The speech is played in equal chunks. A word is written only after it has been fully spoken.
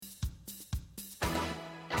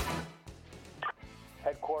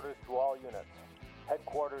Headquarters to all units.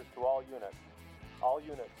 Headquarters to all units. All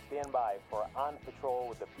units stand by for On Patrol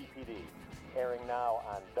with the PPD, airing now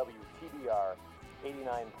on WTBR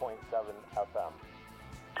 89.7 FM.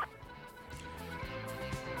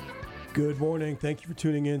 Good morning. Thank you for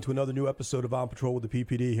tuning in to another new episode of On Patrol with the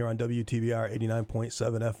PPD here on WTBR 89.7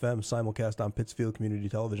 FM, simulcast on Pittsfield Community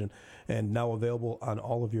Television, and now available on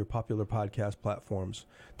all of your popular podcast platforms.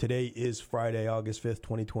 Today is Friday, August 5th,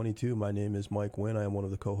 2022. My name is Mike Wynn. I am one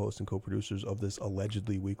of the co-hosts and co-producers of this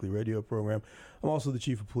allegedly weekly radio program. I'm also the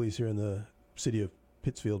chief of police here in the city of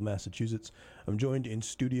Pittsfield, Massachusetts. I'm joined in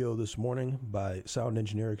studio this morning by sound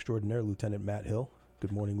engineer extraordinaire, Lieutenant Matt Hill.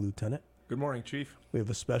 Good morning, Lieutenant. Good morning, Chief. We have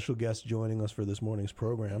a special guest joining us for this morning's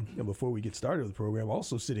program. And before we get started with the program,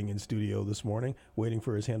 also sitting in studio this morning, waiting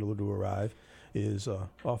for his handler to arrive, is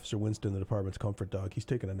Officer Winston, the department's comfort dog. He's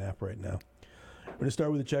taking a nap right now. We're going to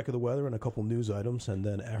start with a check of the weather and a couple news items, and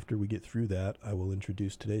then after we get through that, I will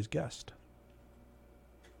introduce today's guest.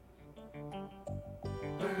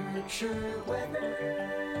 Berkshire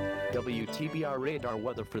weather. WTBR radar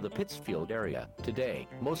weather for the Pittsfield area. Today,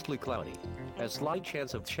 mostly cloudy. A slight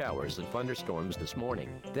chance of showers and thunderstorms this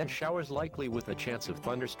morning, then showers likely with a chance of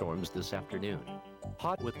thunderstorms this afternoon.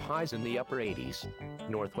 Hot with highs in the upper 80s.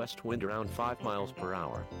 Northwest wind around 5 miles per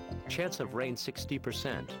hour. Chance of rain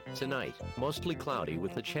 60%. Tonight, mostly cloudy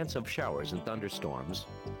with a chance of showers and thunderstorms.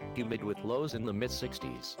 Humid with lows in the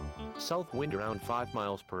mid-60s. South wind around 5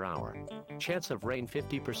 miles per hour. Chance of rain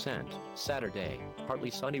 50%. Saturday,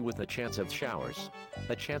 partly sunny with a chance of showers.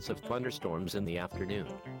 A chance of thunderstorms in the afternoon.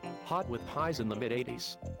 Hot with highs in the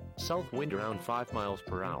mid-80s. South wind around 5 miles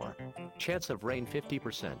per hour. Chance of rain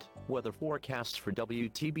 50%. Weather forecasts for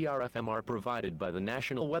WTBR FM are provided by the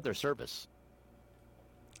National Weather Service.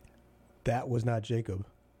 That was not Jacob.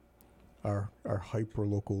 Our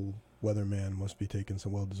hyper-local weatherman must be taking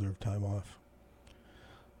some well-deserved time off.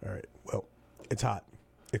 All right. Well, it's hot.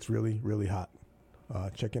 It's really, really hot.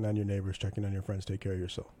 Check in on your neighbors. Check in on your friends. Take care of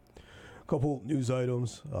yourself. A couple news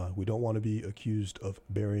items. We don't want to be accused of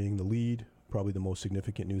burying the lead. Probably the most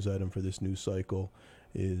significant news item for this news cycle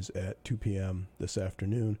is at 2 p.m. this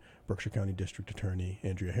afternoon. Berkshire County District Attorney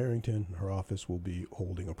Andrea Harrington and her office will be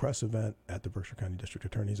holding a press event at the Berkshire County District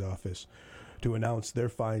Attorney's office to announce their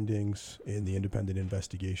findings in the independent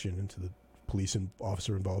investigation into the police and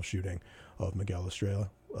officer-involved shooting of Miguel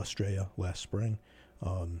Estrella last spring.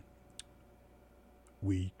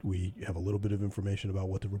 We have a little bit of information about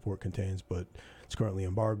what the report contains, but it's currently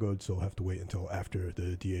embargoed, so we'll have to wait until after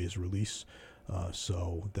the DA's release.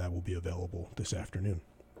 So that will be available this afternoon.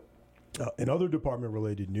 In other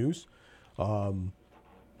department-related news, I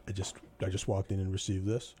just walked in and received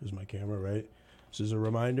this. Here's my camera, right? This is a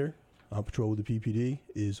reminder. On Patrol with the PPD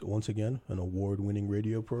is, once again, an award-winning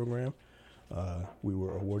radio program. We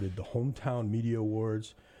were awarded the Hometown Media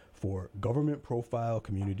Awards for Government Profile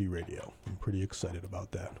Community Radio. I'm pretty excited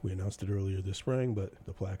about that. We announced it earlier this spring, but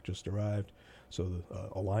the plaque just arrived. So the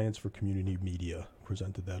Alliance for Community Media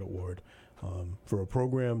presented that award for a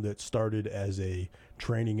program that started as a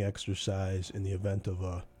training exercise in the event of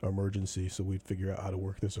an emergency, so we'd figure out how to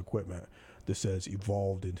work this equipment. This has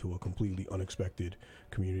evolved into a completely unexpected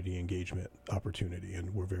community engagement opportunity,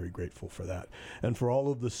 and we're very grateful for that. And for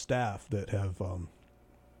all of the staff that have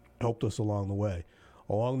helped us along the way.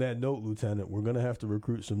 Along that note, Lieutenant, we're going to have to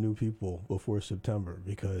recruit some new people before September,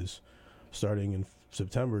 because starting in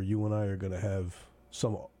September, you and I are going to have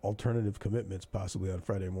some alternative commitments possibly on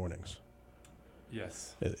Friday mornings.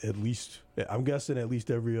 Yes. At least, I'm guessing at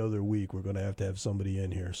least every other week, we're going to have somebody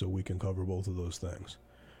in here so we can cover both of those things.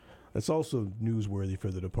 That's also newsworthy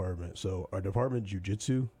for the department. So our department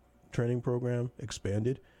jiu-jitsu training program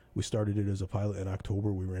expanded. We started it as a pilot in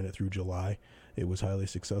October. We ran it through July. It was highly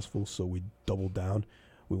successful, so we doubled down.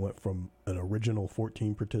 We went from an original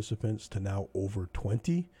 14 participants to now over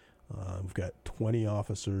 20. We've got 20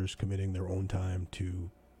 officers committing their own time to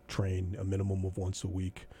train a minimum of once a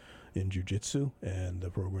week in jiu-jitsu, and the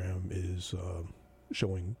program is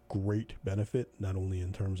showing great benefit, not only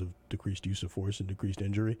in terms of decreased use of force and decreased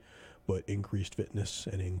injury, but increased fitness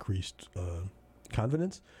and increased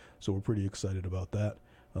confidence. So we're pretty excited about that.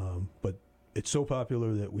 But it's so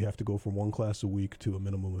popular that we have to go from one class a week to a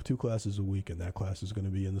minimum of 2 classes a week, and that class is going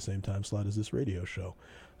to be in the same time slot as this radio show.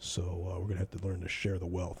 So we're going to have to learn to share the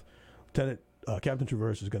wealth. Captain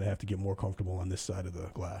Traverse is going to have to get more comfortable on this side of the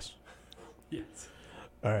glass. Yes.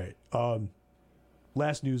 All right.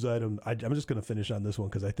 Last news item. I'm just going to finish on this one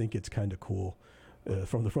because I think it's kind of cool.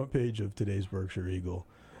 From the front page of today's Berkshire Eagle.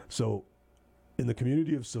 So in the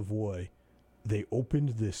community of Savoy, they opened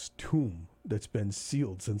this tomb that's been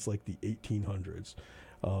sealed since like the 1800s.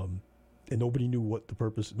 and nobody knew what the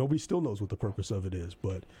purpose. Nobody still knows what the purpose of it is,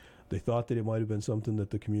 but they thought that it might have been something that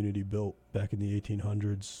the community built back in the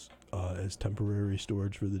 1800s as temporary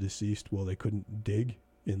storage for the deceased while they couldn't dig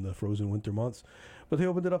in the frozen winter months. But they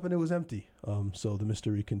opened it up and it was empty. So the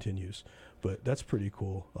mystery continues. But that's pretty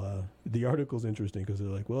cool. The article's interesting because they're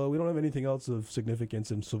like, well, we don't have anything else of significance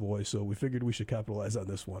in Savoy, so we figured we should capitalize on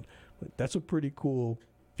this one. But that's a pretty cool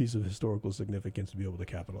piece of historical significance to be able to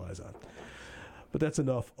capitalize on. But that's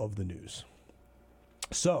enough of the news.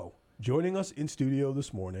 So, joining us in studio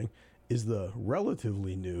this morning is the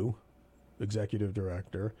relatively new Executive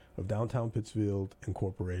Director of Downtown Pittsfield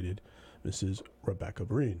Incorporated, Mrs. Rebecca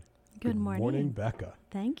Breen. Good morning. Good morning, Becca.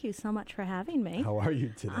 Thank you so much for having me. How are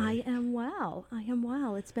you today? I am well.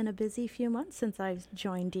 It's been a busy few months since I've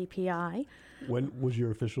joined DPI. When was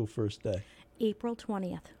your official first day? April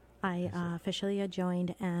 20th. I officially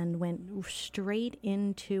joined and went straight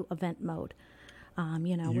into event mode.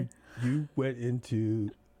 You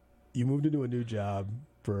moved into a new job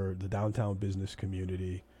for the downtown business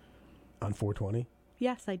community on 420?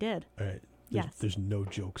 Yes, I did. All right. Yes. There's no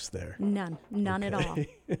jokes there. None at all.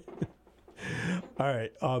 All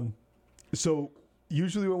right. So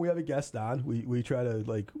usually when we have a guest on, we try to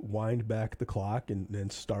like wind back the clock and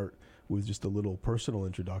then start with just a little personal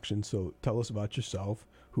introduction. So tell us about yourself.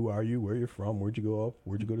 Who are you? Where you're from? Where'd you go up?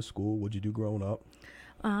 Where'd you go to school? What'd you do growing up?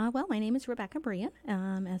 Well, my name is Rebecca Breen.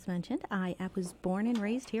 As mentioned, I was born and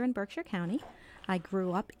raised here in Berkshire County. I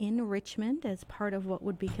grew up in Richmond as part of what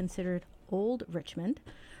would be considered Old Richmond,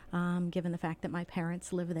 given the fact that my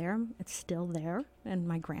parents live there. It's still there, and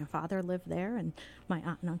my grandfather lived there, and my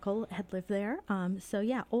aunt and uncle had lived there.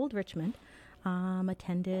 Old Richmond.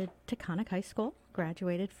 Attended Taconic High School,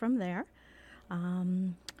 graduated from there.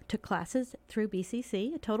 Took classes through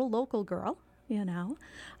BCC, a total local girl,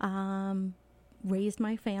 raised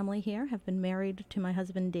my family here, have been married to my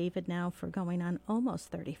husband David now for going on almost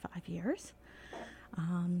 35 years.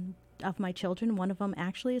 Of my children, one of them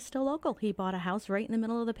actually is still local. He bought a house right in the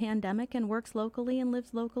middle of the pandemic and works locally and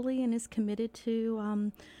lives locally and is committed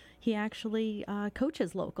to, he actually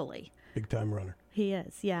coaches locally. Big time runner. He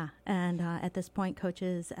is, yeah. And at this point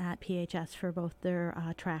coaches at PHS for both their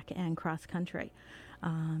track and cross country.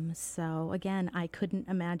 So again, I couldn't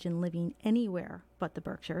imagine living anywhere but the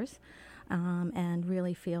Berkshires. And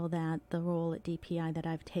really feel that the role at DPI that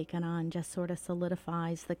I've taken on just sort of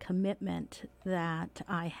solidifies the commitment that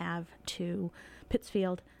I have to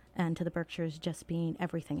Pittsfield and to the Berkshires just being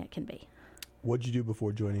everything it can be. What'd you do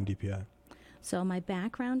before joining DPI? So my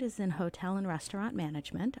background is in hotel and restaurant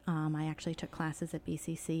management. I actually took classes at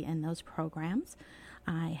BCC in those programs.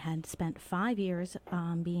 I had spent 5 years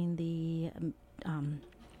being the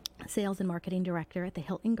sales and marketing director at the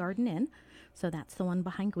Hilton Garden Inn. So that's the one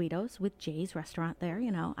behind Guido's with Jay's restaurant there.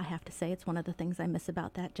 I have to say it's one of the things I miss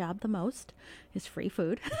about that job the most is free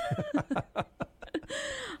food.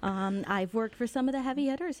 I've worked for some of the heavy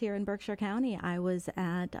hitters here in Berkshire County. I was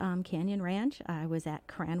at Canyon Ranch. I was at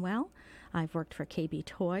Cranwell. I've worked for KB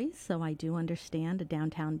Toys, so I do understand a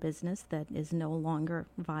downtown business that is no longer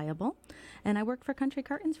viable. And I worked for Country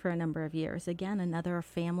Curtains for a number of years. Again, another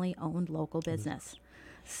family-owned local business.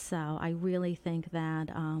 So I really think that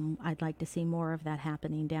I'd like to see more of that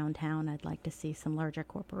happening downtown. I'd like to see some larger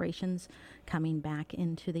corporations coming back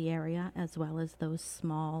into the area, as well as those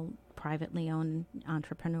small, privately owned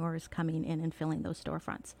entrepreneurs coming in and filling those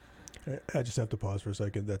storefronts. I just have to pause for a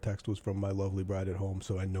second. That text was from my lovely bride at home,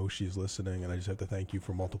 so I know she's listening, and I just have to thank you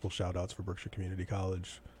for multiple shout-outs for Berkshire Community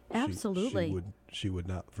College. Absolutely. She would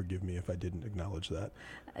not forgive me if I didn't acknowledge that.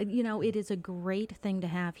 It is a great thing to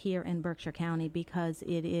have here in Berkshire County because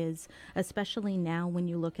it is, especially now when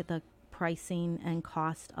you look at the pricing and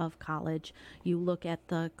cost of college, you look at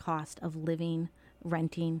the cost of living,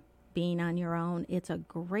 renting, being on your own. It's a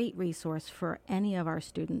great resource for any of our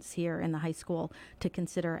students here in the high school to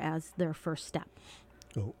consider as their first step.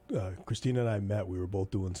 Well, Christina and I met. We were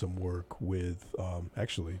both doing some work with, a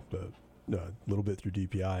little bit through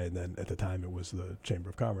DPI, and then at the time it was the Chamber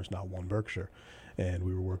of Commerce, now One Berkshire, and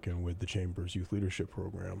we were working with the Chamber's Youth Leadership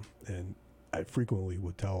Program. And I frequently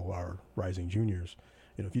would tell our rising juniors,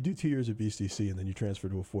 if you do 2 years at BCC and then you transfer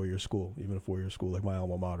to a 4-year school, even a 4-year school like my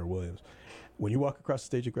alma mater, Williams, when you walk across the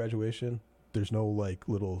stage at graduation, there's no like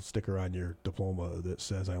little sticker on your diploma that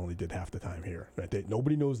says I only did half the time here. Right?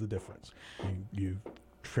 Nobody knows the difference. You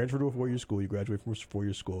transfer to a 4-year school, you graduate from a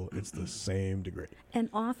 4-year school, it's the same degree. And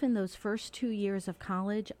often those first 2 years of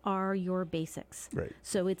college are your basics. Right.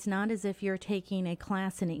 So it's not as if you're taking a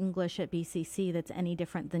class in English at BCC that's any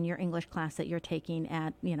different than your English class that you're taking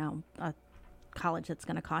at, a college that's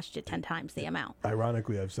going to cost you 10 times the amount.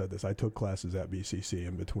 Ironically, I've said this. I took classes at BCC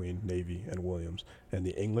in between Navy and Williams, and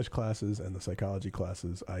the English classes and the psychology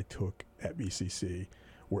classes I took at BCC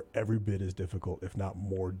were every bit as difficult, if not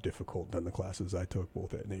more difficult, than the classes I took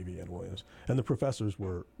both at Navy and Williams. And the professors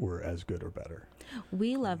were as good or better.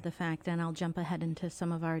 We love the fact, and I'll jump ahead into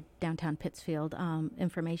some of our downtown Pittsfield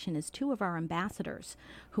information, is 2 of our ambassadors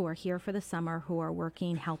who are here for the summer, who are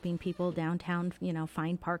working, helping people downtown,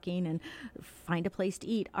 find parking and find a place to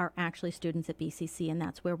eat, are actually students at BCC, and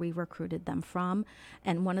that's where we recruited them from.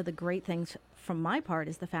 And one of the great things from my part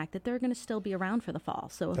is the fact that they're going to still be around for the fall.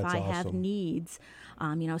 So if That's I have awesome. needs,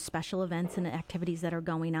 special events and activities that are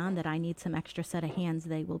going on that I need some extra set of hands,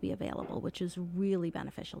 they will be available, which is really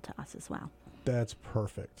beneficial to us as well. That's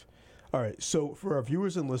perfect. All right. So for our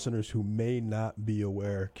viewers and listeners who may not be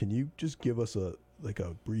aware, can you just give us a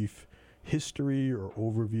brief history or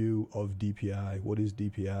overview of DPI? What is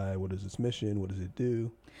DPI? What is its mission? What does it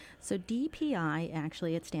do? So DPI,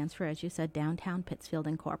 actually, it stands for, as you said, Downtown Pittsfield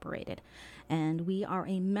Incorporated. And we are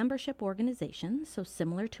a membership organization, so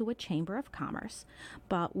similar to a chamber of commerce,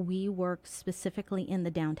 but we work specifically in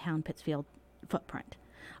the downtown Pittsfield footprint.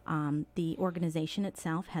 The organization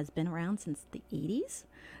itself has been around since the 80s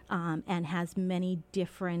and has many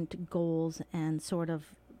different goals and sort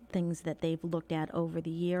of things that they've looked at over the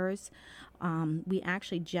years. We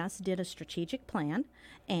actually just did a strategic plan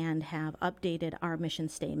and have updated our mission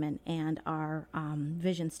statement and our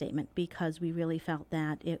vision statement, because we really felt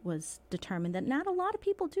that it was determined that not a lot of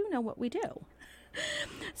people do know what we do.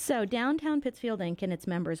 So Downtown Pittsfield Inc. and its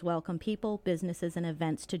members welcome people, businesses, and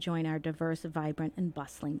events to join our diverse, vibrant, and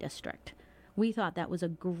bustling district. We thought that was a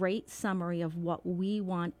great summary of what we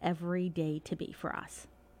want every day to be for us.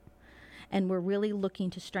 And we're really looking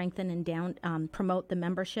to strengthen and promote the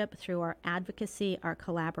membership through our advocacy, our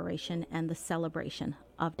collaboration, and the celebration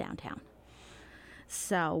of downtown.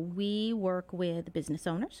 So we work with business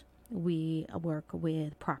owners, we work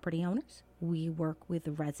with property owners, we work with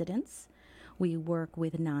residents, we work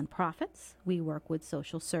with nonprofits, we work with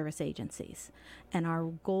social service agencies. And our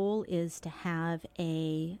goal is to have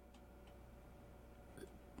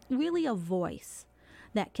really a voice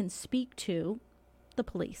that can speak to the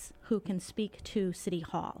police, who can speak to City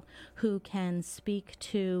Hall, who can speak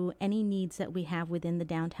to any needs that we have within the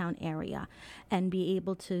downtown area, and be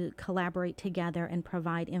able to collaborate together and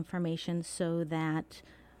provide information so that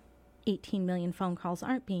 18 million phone calls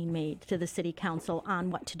aren't being made to the city council on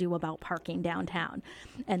what to do about parking downtown,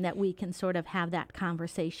 and that we can sort of have that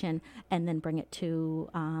conversation and then bring it to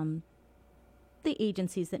the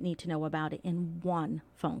agencies that need to know about it in one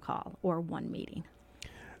phone call or one meeting.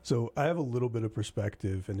 So I have a little bit of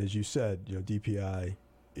perspective, and as you said, DPI,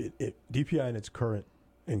 DPI in its current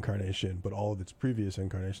incarnation, but all of its previous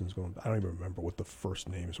incarnations I don't even remember what the first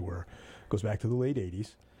names were, goes back to the late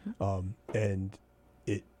 80s. And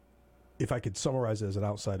if I could summarize it as an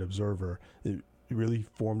outside observer, it really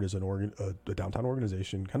formed as a downtown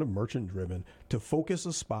organization, kind of merchant-driven, to focus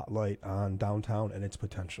a spotlight on downtown and its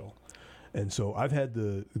potential. And so I've had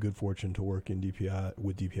the good fortune to work with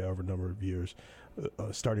DPI over a number of years,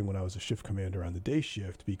 starting when I was a shift commander on the day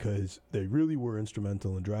shift, because they really were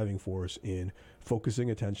instrumental in driving force in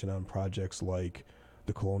focusing attention on projects like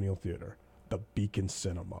the Colonial Theater, the Beacon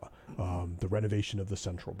Cinema, the renovation of the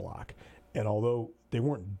Central Block. And although they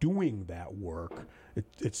weren't doing that work,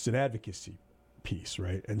 it's an advocacy piece,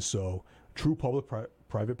 right? And so true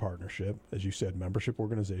public-private partnership, as you said, membership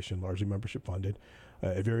organization, largely membership funded,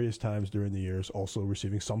 at various times during the years, also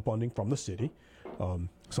receiving some funding from the city,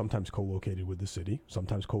 sometimes co-located with the city,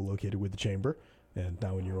 sometimes co-located with the chamber, and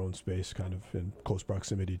now in your own space, kind of in close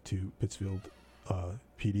proximity to Pittsfield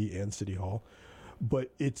PD and City Hall. But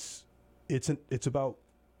it's about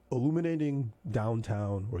illuminating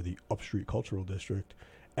downtown, or the Upstreet Cultural District,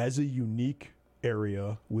 as a unique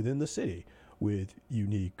area within the city with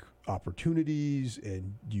unique opportunities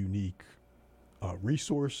and unique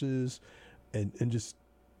resources, and just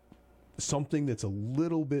something that's a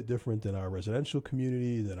little bit different than our residential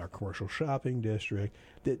community, than our commercial shopping district,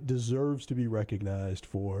 that deserves to be recognized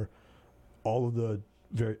for all of the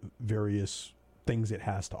various things it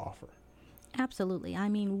has to offer. Absolutely. I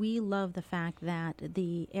mean, we love the fact that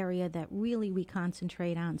the area that really we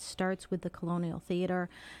concentrate on starts with the Colonial Theater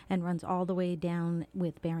and runs all the way down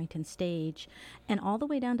with Barrington Stage and all the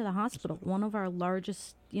way down to the hospital, one of our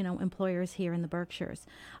largest, employers here in the Berkshires.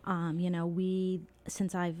 We,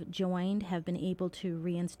 since I've joined, have been able to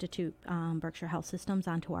reinstitute Berkshire Health Systems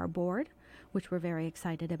onto our board, which we're very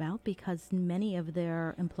excited about because many of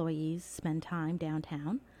their employees spend time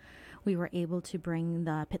downtown. We were able to bring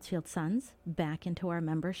the Pittsfield Suns back into our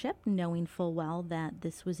membership, knowing full well that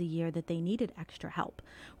this was a year that they needed extra help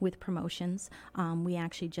with promotions. We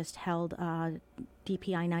actually just held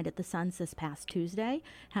DPI Night at the Suns this past Tuesday,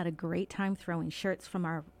 had a great time throwing shirts from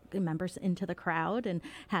our members into the crowd and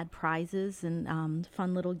had prizes and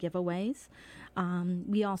fun little giveaways.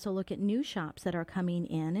 We also look at new shops that are coming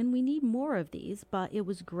in, and we need more of these, but it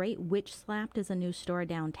was great. Witch Slapped is a new store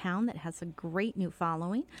downtown that has a great new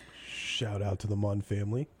following. Shout out to the Munn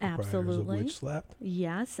family, proprietors of Absolutely. Witch Slapped.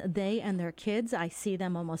 Yes, they and their kids, I see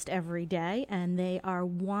them almost every day, and they are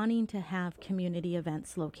wanting to have community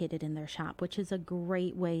events located in their shop, which is a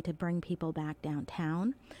great way to bring people back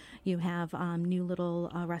downtown. You have new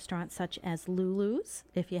little restaurants such as Lulu's.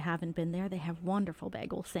 If you haven't been there, they have wonderful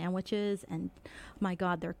bagel sandwiches and, my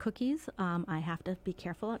God, their cookies. I have to be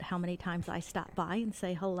careful at how many times I stop by and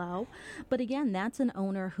say hello. But again, that's an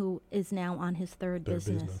owner who is now on his third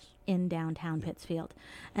business in downtown Pittsfield.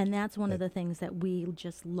 And that's one of the things that we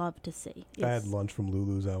just love to see. I had lunch from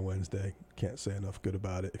Lulu's on Wednesday. Can't say enough good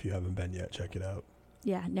about it. If you haven't been yet, check it out.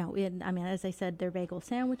 Yeah, no, I mean, as I said, their bagel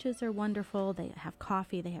sandwiches are wonderful. They have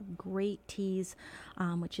coffee. They have great teas,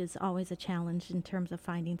 which is always a challenge in terms of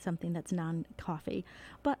finding something that's non-coffee.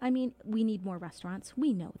 But, I mean, we need more restaurants.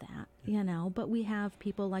 We know that, you know. But we have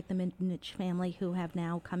people like the Mitch family who have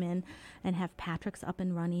now come in and have Patrick's up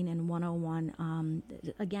and running in 101.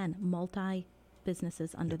 Again,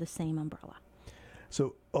 multi-businesses under the same umbrella.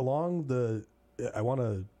 So I want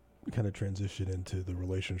to kind of transition into the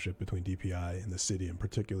relationship between DPI and the city, and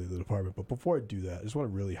particularly the department. But before I do that, I just want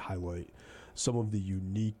to really highlight some of the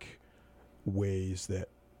unique ways that,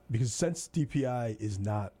 because since DPI is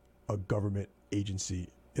not a government agency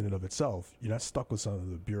in and of itself, you're not stuck with some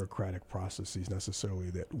of the bureaucratic processes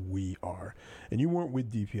necessarily that we are. And you weren't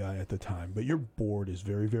with DPI at the time, but your board is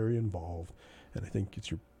very, very involved. And I think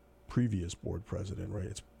it's your previous board president, right?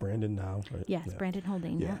 It's Brandon now, right? Yes, yeah. Brandon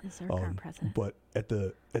Holding is our current president. But at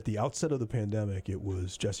the outset of the pandemic, it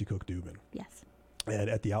was Jesse Cook Dubin. Yes. And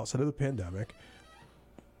at the outset of the pandemic,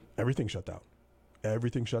 everything shut down.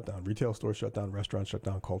 Everything shut down. Retail stores shut down, restaurants shut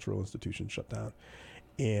down, cultural institutions shut down.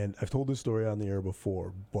 And I've told this story on the air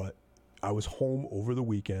before, but I was home over the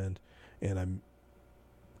weekend, and I'm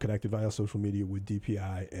connected via social media with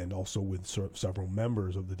DPI and also with several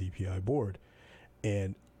members of the DPI board.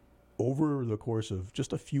 And over the course of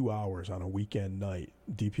just a few hours on a weekend night,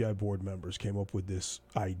 DPI board members came up with this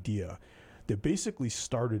idea that basically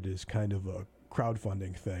started as kind of a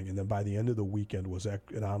crowdfunding thing, and then by the end of the weekend was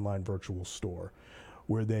an online virtual store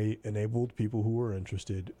where they enabled people who were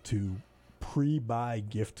interested to pre-buy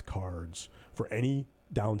gift cards for any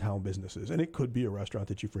downtown businesses. And it could be a restaurant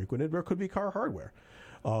that you frequented, or it could be car hardware.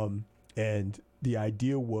 And the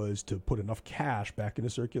idea was to put enough cash back into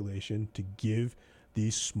circulation to give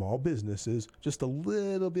these small businesses just a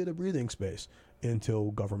little bit of breathing space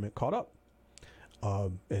until government caught up.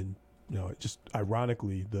 And you know, just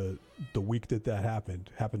ironically, the week that happened,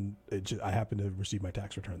 I happened to receive my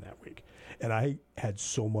tax return that week, and I had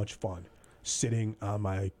so much fun sitting on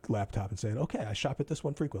my laptop and saying, okay, I shop at this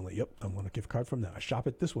one frequently. Yep, I want a gift card from them. I shop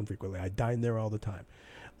at this one frequently. I dine there all the time.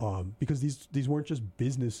 Because these weren't just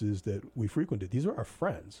businesses that we frequented. These are our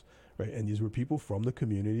friends, right? And these were people from the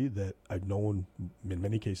community that I've known in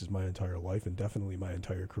many cases my entire life, and definitely my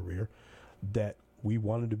entire career, that we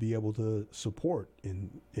wanted to be able to support in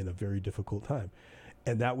a very difficult time.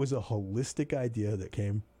 And that was a holistic idea that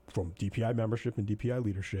came from DPI membership and DPI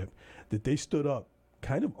leadership, that they stood up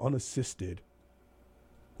kind of unassisted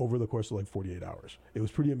over the course of like 48 hours. It was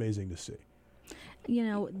pretty amazing to see. You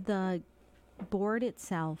know, the board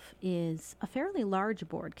itself is a fairly large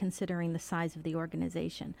board considering the size of the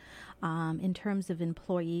organization. In terms of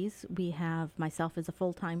employees, we have myself as a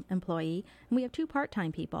full-time employee, and we have 2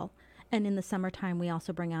 part-time people. And in the summertime, we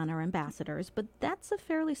also bring on our ambassadors. But that's a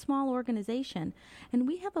fairly small organization. And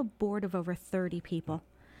we have a board of over 30 people.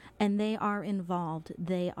 And they are involved.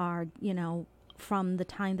 They are, you know, from the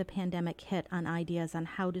time the pandemic hit, on ideas on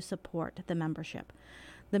how to support the membership.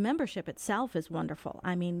 The membership itself is wonderful.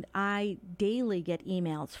 I mean, I daily get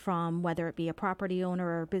emails from whether it be a property owner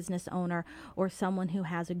or a business owner or someone who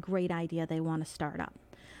has a great idea they want to start up.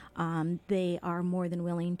 They are more than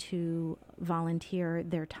willing to volunteer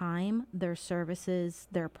their time, their services,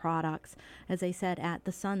 their products. As I said, at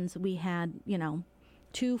the Suns, we had, you know,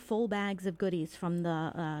 2 full bags of goodies from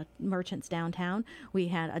the merchants downtown. We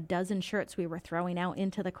had a dozen shirts we were throwing out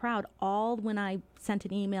into the crowd, all when I sent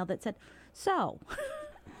an email that said, so,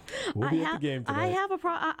 We'll be at the game tonight.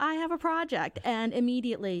 I have a project, and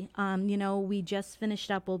immediately, we just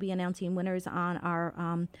finished up. We'll be announcing winners on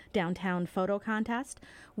our downtown photo contest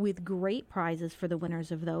with great prizes for the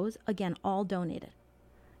winners of those. Again, all donated.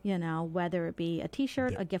 Whether it be a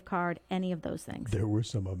T-shirt, a gift card, any of those things. There were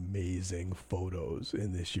some amazing photos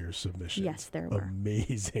in this year's submission. Yes, there were.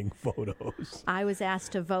 Amazing photos. I was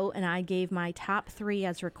asked to vote, and I gave my top 3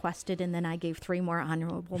 as requested, and then I gave 3 more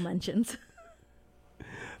honorable mentions.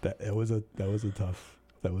 That was a tough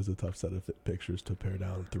set of pictures to pare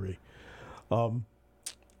down 3.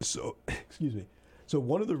 So excuse me. So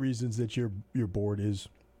one of the reasons that your board is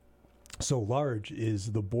so large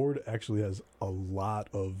is the board actually has a lot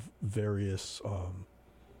of various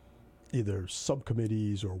either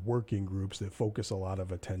subcommittees or working groups that focus a lot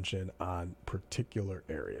of attention on particular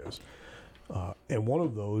areas. And one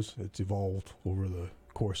of those, it's evolved over the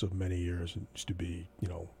course of many years. It used to be,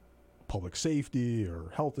 public safety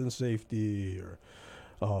or health and safety or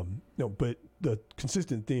but the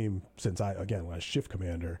consistent theme since when I was shift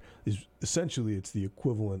commander is essentially it's the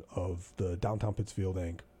equivalent of the Downtown Pittsfield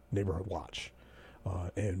Inc. Neighborhood Watch.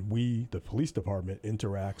 And the police department,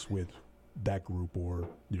 interacts with that group or,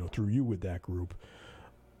 through you with that group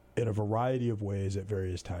in a variety of ways at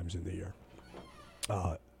various times in the year.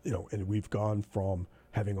 And we've gone from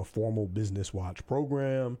having a formal business watch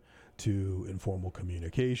program to informal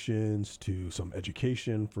communications to some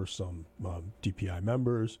education for some DPI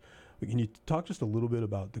members. Can you talk just a little bit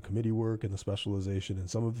about the committee work and the specialization and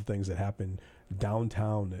some of the things that happen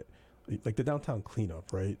downtown, like the downtown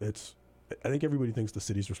cleanup, right? I think everybody thinks the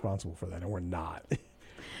city's responsible for that, and we're not.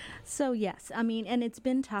 So yes, and it's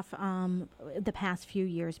been tough the past few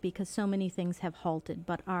years because so many things have halted.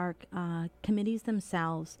 But our committees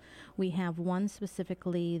themselves, we have one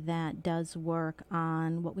specifically that does work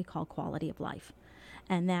on what we call quality of life,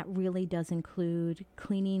 and that really does include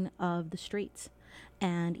cleaning of the streets.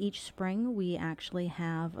 And each spring, we actually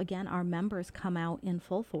have, again, our members come out in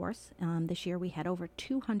full force. This year, we had over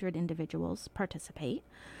 200 individuals participate.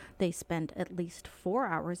 They spent at least 4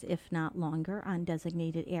 hours, if not longer, on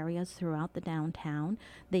designated areas throughout the downtown.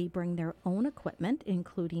 They bring their own equipment,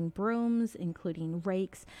 including brooms, including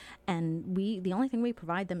rakes, and the only thing we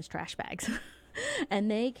provide them is trash bags. And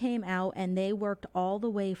they came out and they worked all the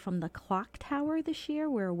way from the clock tower this year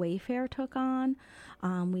where Wayfair took on.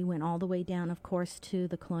 We went all the way down, of course, to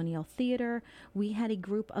the Colonial Theater. We had a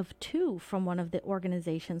group of 2 from one of the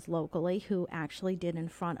organizations locally who actually did in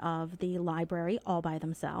front of the library all by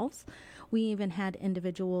themselves. We even had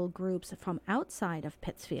individual groups from outside of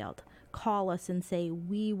Pittsfield call us and say,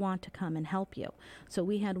 we want to come and help you. So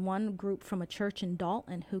we had one group from a church in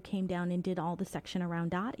Dalton who came down and did all the section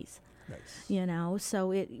around Dottie's. Nice.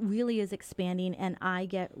 So it really is expanding, and I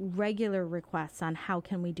get regular requests on how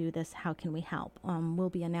can we do this, how can we help. We'll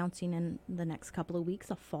be announcing in the next couple of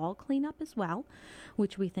weeks a fall cleanup as well,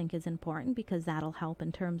 which we think is important because that'll help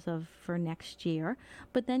in terms of for next year.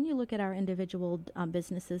 But then you look at our individual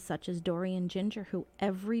businesses such as Dory and Ginger, who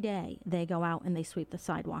every day they go out and they sweep the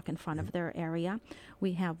sidewalk in front of their area.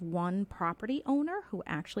 We have one property owner who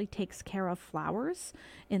actually takes care of flowers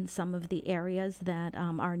in some of the areas that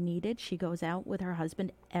are needed. She goes out with her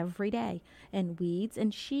husband every day and weeds,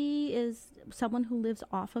 and she is someone who lives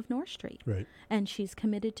off of North Street. Right. And she's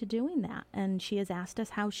committed to doing that. And she has asked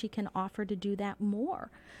us how she can offer to do that more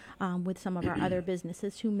with some of our other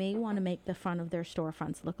businesses who may want to make the front of their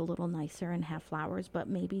storefronts look a little nicer and have flowers, but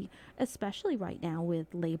maybe, especially right now with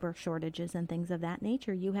labor shortages and things of that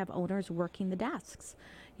nature, you have owners working the desks.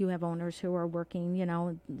 You have owners who are working,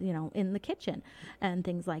 in the kitchen and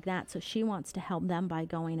things like that. So she wants to help them by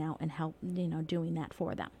going out and help, doing that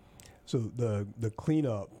for them. So the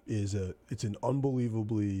cleanup it's an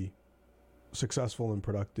unbelievably successful and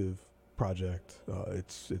productive project.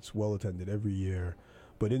 It's well attended every year,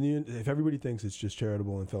 but in the end, if everybody thinks it's just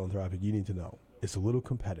charitable and philanthropic, you need to know it's a little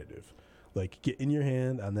competitive. Like getting your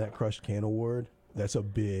hand on that crushed can award, that's a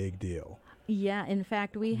big deal. Yeah, in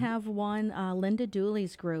fact, we have one, Linda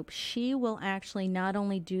Dooley's group. She will actually not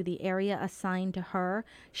only do the area assigned to her,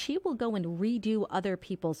 she will go and redo other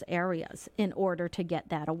people's areas in order to get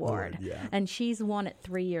that award. Yeah. And she's won it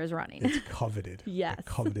 3 years running. It's coveted. Yes. The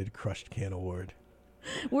coveted crushed can award.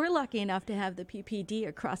 We're lucky enough to have the PPD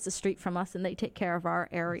across the street from us, and they take care of our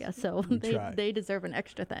area, so they deserve an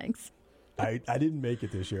extra thanks. I didn't make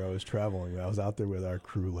it this year. I was traveling. I was out there with our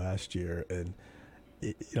crew last year, and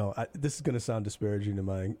this is going to sound disparaging to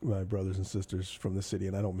my brothers and sisters from the city,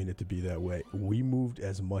 and I don't mean it to be that way. We moved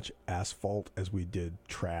as much asphalt as we did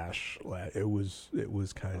trash. It was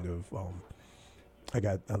kind of I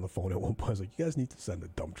got on the phone at one point. I was like, you guys need to send a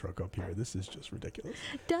dump truck up here. This is just ridiculous.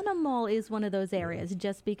 Dunham Mall is one of those areas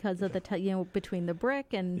just because of the between the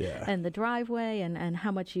brick and the driveway and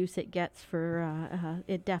how much use it gets for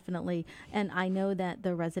it definitely. And I know that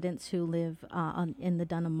the residents who live in the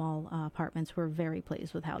Dunham Mall apartments were very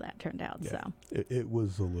pleased with how that turned out. Yeah, So it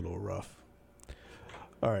was a little rough.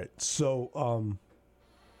 All right, so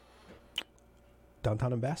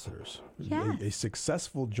Downtown Ambassadors, Yes. a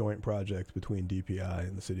successful joint project between DPI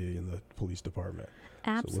and the city and the police department.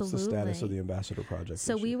 absolutely. So what's the status of the Ambassador project?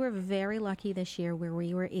 So this we year? were very lucky this year where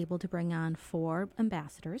we were able to bring on 4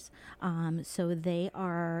 ambassadors. So they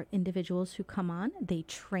are individuals who come on, they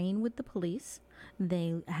train with the police,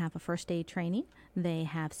 they have a first aid training, they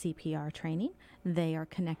have CPR training, they are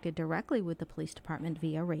connected directly with the police department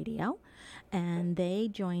via radio, and they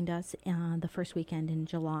joined us the first weekend in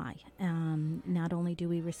July. Not only do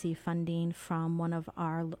we receive funding from one of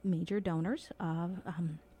our major donors,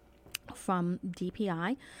 from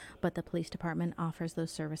DPI, but the police department offers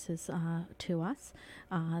those services to us.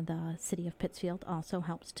 The city of Pittsfield also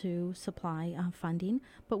helps to supply funding,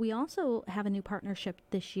 but we also have a new partnership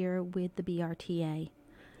this year with the BRTA.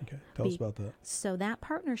 Okay, tell us about that. So that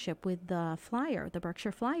partnership with the Flyer, the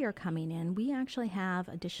Berkshire Flyer coming in, we actually have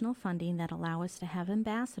additional funding that allow us to have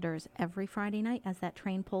ambassadors every Friday night as that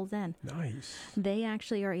train pulls in. Nice. They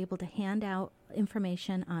actually are able to hand out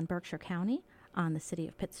information on Berkshire County, on the city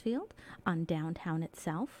of Pittsfield, on downtown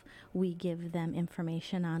itself. We give them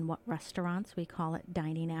information on what restaurants, we call it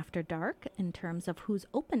dining after dark, in terms of who's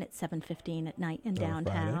open at 7:15 at night in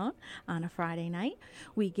downtown on a Friday night.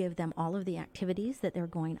 We give them all of the activities that are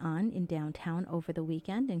going on in downtown over the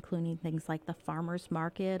weekend, including things like the farmers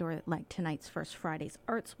market or like tonight's First Friday's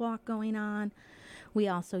Arts Walk going on. We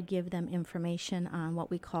also give them information on what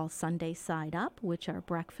we call Sunday Side Up, which are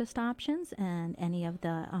breakfast options, and any of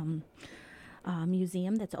the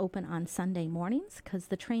museum that's open on Sunday mornings, because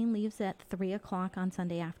the train leaves at 3 o'clock on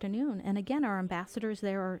Sunday afternoon. And again, our ambassadors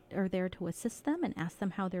there are there to assist them and ask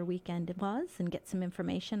them how their weekend was and get some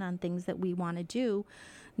information on things that we want to do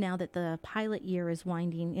now that the pilot year is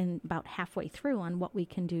winding in about halfway through on what we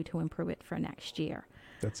can do to improve it for next year.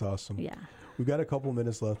 That's awesome. Yeah. We've got a couple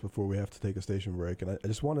minutes left before we have to take a station break, and I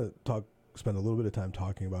just want to spend a little bit of time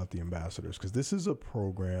talking about the ambassadors, because this is a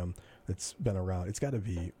program that's been around. It's got to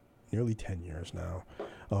be nearly 10 years now.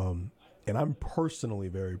 And I'm personally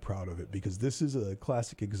very proud of it, because this is a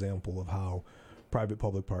classic example of how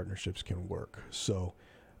private-public partnerships can work. So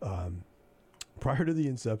prior to the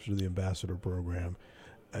inception of the ambassador program,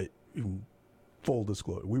 full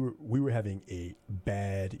disclosure, we were having a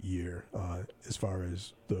bad year as far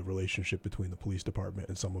as the relationship between the police department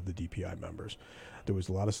and some of the DPI members. There was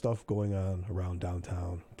a lot of stuff going on around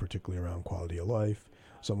downtown, particularly around quality of life.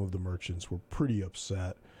 Some of the merchants were pretty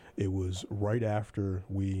upset. It was right after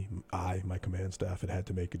my command staff had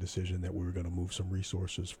to make a decision that we were going to move some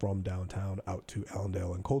resources from downtown out to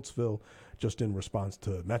Allendale and Coltsville, just in response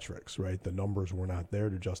to metrics, right? The numbers were not there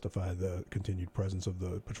to justify the continued presence of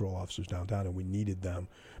the patrol officers downtown, and we needed them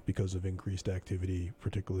because of increased activity,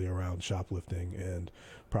 particularly around shoplifting and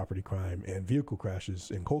property crime and vehicle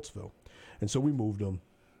crashes in Coltsville. And so we moved them,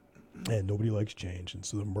 and nobody likes change. And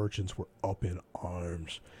so the merchants were up in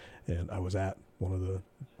arms. And I was at one of the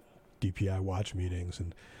DPI watch meetings,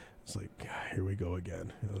 and it's like, here we go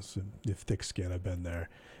again. It's a thick skin. I've been there.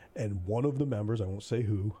 And one of the members, I won't say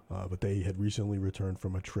who, but they had recently returned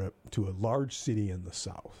from a trip to a large city in the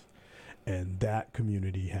South. And that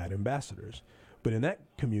community had ambassadors. But in that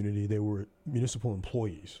community, they were municipal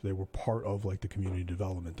employees. They were part of like the community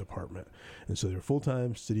development department. And so they're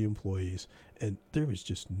full-time city employees. And there was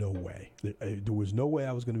just no way. There was no way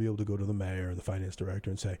I was going to be able to go to the mayor or the finance director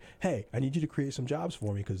and say, hey, I need you to create some jobs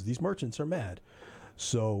for me because these merchants are mad.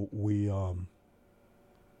 So we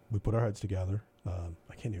put our heads together. I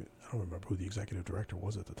don't remember who the executive director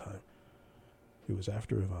was at the time. It was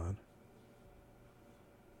after Yvonne.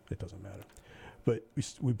 It doesn't matter. But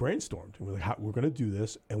we brainstormed, and we're like, we're going to do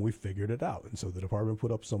this, and we figured it out. And so the department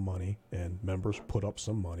put up some money, and members put up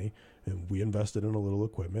some money, and we invested in a little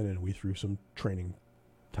equipment, and we threw some training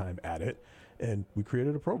time at it, and we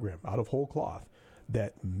created a program out of whole cloth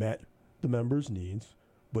that met the members' needs,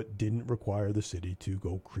 but didn't require the city to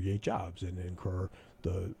go create jobs and incur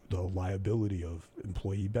the liability of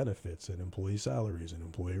employee benefits and employee salaries and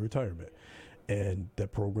employee retirement. And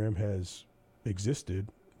that program has existed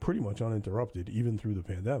pretty much uninterrupted, even through the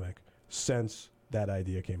pandemic, since that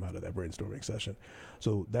idea came out of that brainstorming session.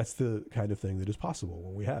 So that's the kind of thing that is possible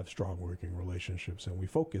when we have strong working relationships and we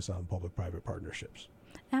focus on public-private partnerships.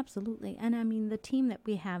 Absolutely. And I mean, the team that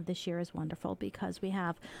we have this year is wonderful because we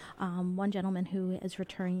have one gentleman who is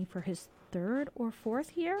returning for his third or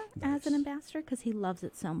fourth year as an ambassador because he loves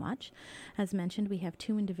it so much. As mentioned, we have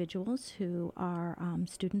two individuals who are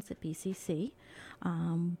students at BCC.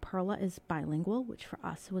 Perla is bilingual, which for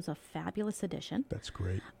us was a fabulous addition. That's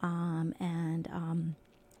great. And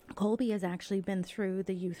Colby has actually been through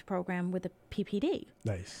the youth program with the PPD.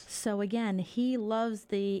 Nice. So again, he loves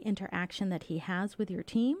the interaction that he has with your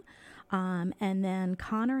team. And then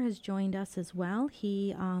Connor has joined us as well.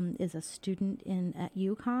 He is a student at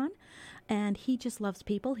UConn, and he just loves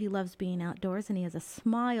people. He loves being outdoors, and he has a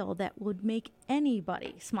smile that would make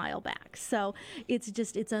anybody smile back. So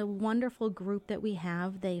it's a wonderful group that we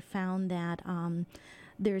have. They found that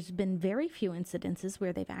there's been very few incidences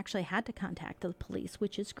where they've actually had to contact the police,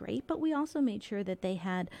 which is great, but we also made sure that they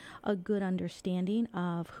had a good understanding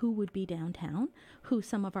of who would be downtown, who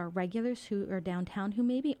some of our regulars who are downtown who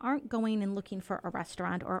maybe aren't going and looking for a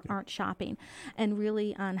restaurant or aren't shopping, and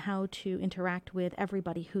really on how to interact with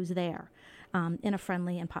everybody who's there in a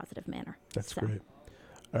friendly and positive manner. That's great.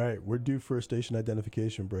 All right, we're due for a station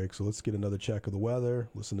identification break, so let's get another check of the weather,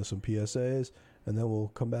 listen to some PSAs, and then we'll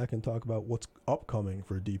come back and talk about what's upcoming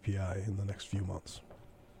for DPI in the next few months.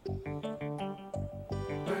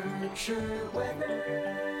 Berkshire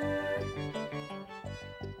weather.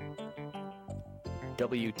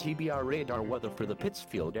 WTBR radar weather for the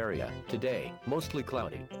Pittsfield area. Today, mostly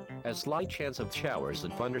cloudy. A slight chance of showers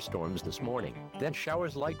and thunderstorms this morning, then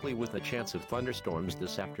showers likely with a chance of thunderstorms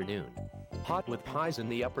this afternoon. Hot with highs in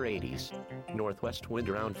the upper 80s. Northwest wind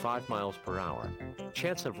around 5 miles per hour.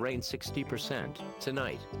 Chance of rain 60%.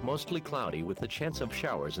 Tonight, mostly cloudy with a chance of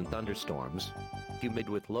showers and thunderstorms. Humid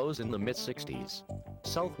with lows in the mid-60s.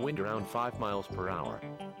 South wind around 5 miles per hour.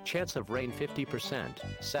 Chance of rain 50%.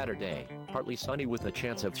 Saturday, partly sunny with a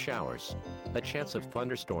chance of showers. A chance of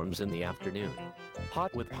thunderstorms in the afternoon.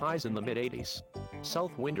 Hot with highs in the mid-80s.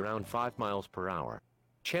 South wind around 5 miles per hour.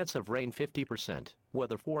 Chance of rain 50%.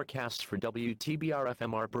 Weather forecasts for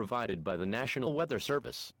WTBR-FM are provided by the National Weather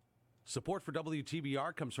Service. Support for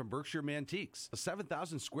WTBR comes from Berkshire Mantiques, a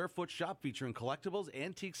 7,000 square foot shop featuring collectibles,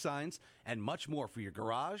 antique signs, and much more for your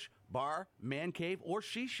garage, bar, man cave, or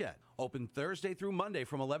she shed. Open Thursday through Monday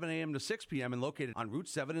from 11 a.m. to 6 p.m. and located on Route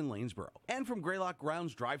 7 in Lanesboro. And from Greylock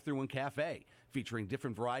Grounds Drive-Thru and Cafe, featuring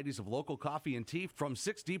different varieties of local coffee and tea from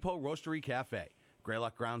 6 Depot Roastery Cafe.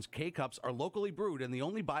 Greylock Grounds K-Cups are locally brewed and the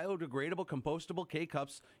only biodegradable compostable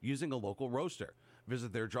K-Cups using a local roaster.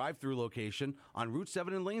 Visit their drive-thru location on Route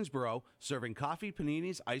 7 in Lanesboro, serving coffee,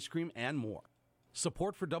 paninis, ice cream, and more.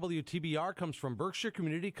 Support for WTBR comes from Berkshire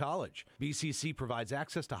Community College. BCC provides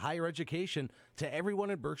access to higher education to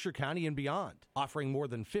everyone in Berkshire County and beyond, offering more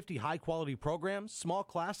than 50 high-quality programs, small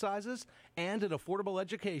class sizes, and an affordable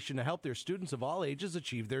education to help their students of all ages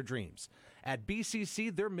achieve their dreams. At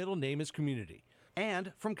BCC, their middle name is Community.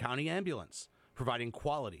 And from County Ambulance, providing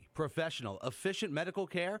quality, professional, efficient medical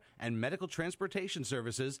care and medical transportation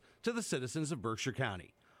services to the citizens of Berkshire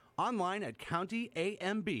County. Online at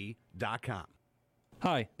countyamb.com.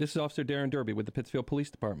 Hi, this is Officer Darren Derby with the Pittsfield Police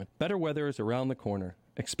Department. Better weather is around the corner.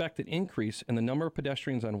 Expect an increase in the number of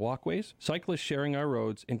pedestrians on walkways, cyclists sharing our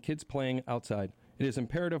roads, and kids playing outside. It is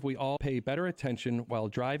imperative we all pay better attention while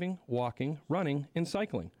driving, walking, running, and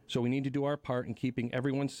cycling. So we need to do our part in keeping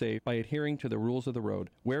everyone safe by adhering to the rules of the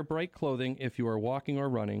road. Wear bright clothing if you are walking or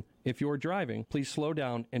running. If you are driving, please slow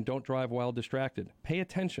down and don't drive while distracted. Pay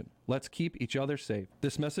attention. Let's keep each other safe.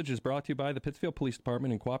 This message is brought to you by the Pittsfield Police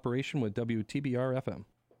Department in cooperation with WTBR-FM.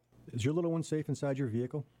 Is your little one safe inside your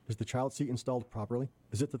vehicle? Is the child seat installed properly?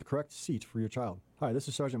 Is it the correct seat for your child? Hi, this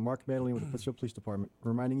is Sergeant Mark Madeline with the Pittsfield Police Department,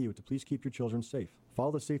 reminding you to please keep your children safe.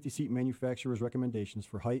 Follow the safety seat manufacturer's recommendations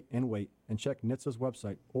for height and weight, and check NHTSA's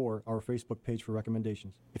website or our Facebook page for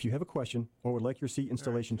recommendations. If you have a question or would like your seat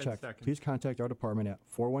installation checked, please contact our department at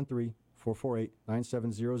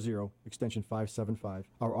 413-448-9700, extension 575.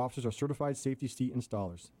 Our officers are certified safety seat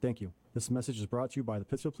installers. Thank you. This message is brought to you by the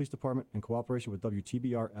Pittsfield Police Department in cooperation with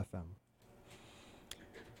WTBR-FM.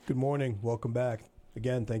 Good morning. Welcome back.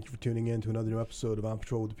 Again, thank you for tuning in to another new episode of On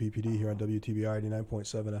Patrol with the PPD here on WTBR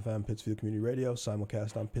 89.7 FM, Pittsfield Community Radio,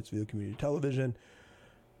 simulcast on Pittsfield Community Television,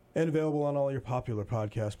 and available on all your popular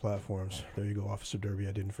podcast platforms. There you go, Officer Derby.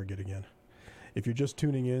 I didn't forget again. If you're just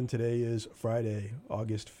tuning in, today is Friday,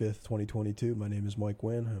 August 5th, 2022. My name is Mike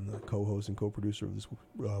Wynn. I'm the co-host and co-producer of this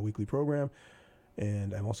weekly program,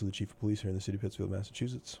 and I'm also the Chief of Police here in the city of Pittsfield,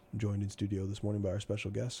 Massachusetts. I'm joined in studio this morning by our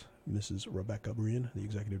special guest, Mrs. Rebecca Breen, the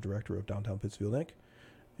Executive Director of Downtown Pittsfield, Inc.,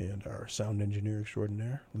 and our sound engineer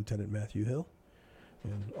extraordinaire, Lieutenant Matthew Hill.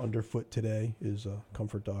 And underfoot today is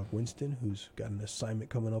Comfort Dog Winston, who's got an assignment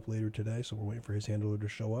coming up later today, so we're waiting for his handler to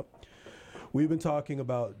show up. We've been talking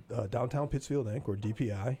about Downtown Pittsfield Inc., or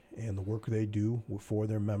DPI, and the work they do for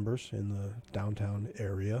their members in the downtown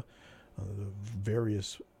area, the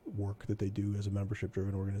various work that they do as a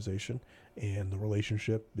membership-driven organization, and the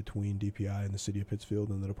relationship between DPI and the City of Pittsfield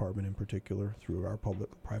and the department in particular through our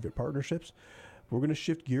public-private partnerships. We're going to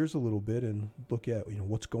shift gears a little bit and look at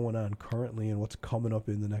what's going on currently and what's coming up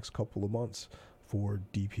in the next couple of months for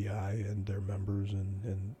DPI and their members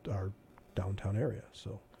and our downtown area.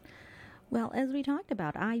 So, well, as we talked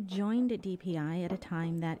about, I joined at DPI at a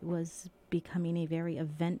time that was becoming a very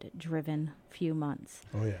event-driven few months.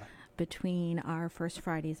 Oh yeah. Between our First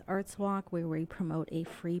Friday's Arts Walk, where we promote a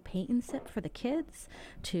free paint and sip for the kids,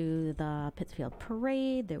 to the Pittsfield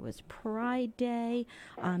Parade, there was Pride Day,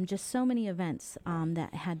 just so many events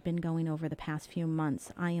that had been going over the past few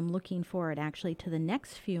months. I am looking forward actually to the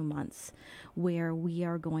next few months where we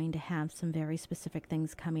are going to have some very specific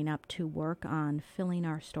things coming up to work on filling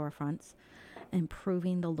our storefronts,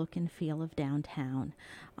 improving the look and feel of downtown.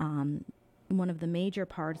 One of the major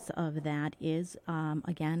parts of that is,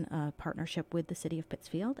 again, a partnership with the City of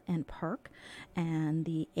Pittsfield and Park and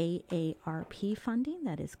the AARP funding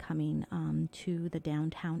that is coming to the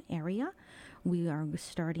downtown area. We are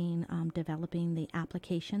starting developing the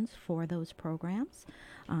applications for those programs.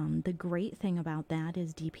 The great thing about that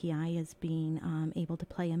is DPI is being able to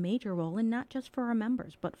play a major role, and not just for our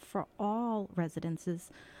members, but for all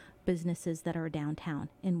residences, businesses that are downtown,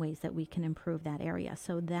 in ways that we can improve that area.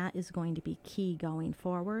 So that is going to be key going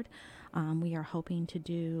forward. We are hoping to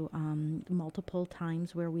do multiple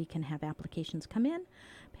times where we can have applications come in,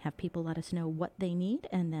 have people let us know what they need,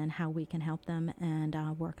 and then how we can help them and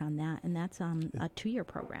work on that. And that's a 2-year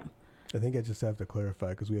program. I think I just have to clarify,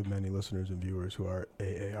 because we have many listeners and viewers who are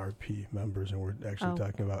AARP members, and we're actually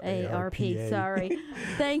talking about ARPA. Sorry.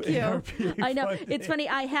 Thank you. ARPA I know. funding. It's funny.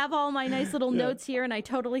 I have all my nice little notes here, and I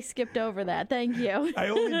totally skipped over that. Thank you. I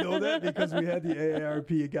only know that because we had the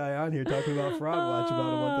AARP guy on here talking about Fraud Watch about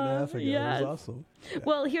a month and a half ago. Yes. It was awesome. Yeah.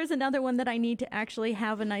 Well, here's another one that I need to actually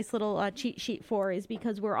have a nice little cheat sheet for, is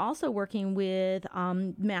because we're also working with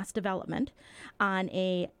Mass Development on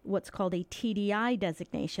what's called a TDI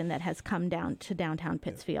designation that has come down to downtown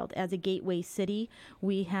Pittsfield. As a gateway city,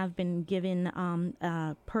 we have been given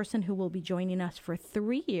a person who will be joining us for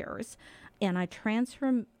 3 years in a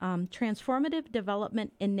transformative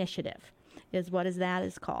development initiative. That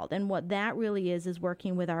is called. And what that really is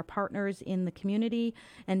working with our partners in the community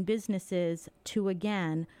and businesses to,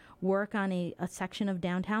 again, work on a section of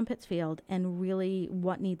downtown Pittsfield and really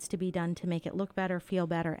what needs to be done to make it look better, feel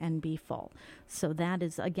better, and be full. So that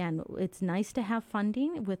is, again, it's nice to have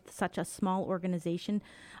funding with such a small organization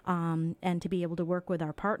and to be able to work with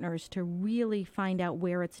our partners to really find out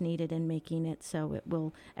where it's needed and making it so it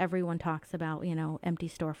will, everyone talks about, empty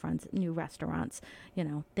storefronts, new restaurants,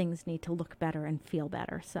 things need to look better and feel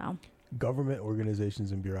better. So government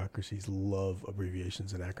organizations and bureaucracies love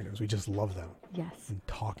abbreviations and acronyms. We just love them. Yes. And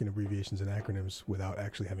talking abbreviations and acronyms without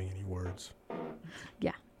actually having any words.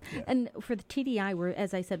 Yeah. And for the TDI,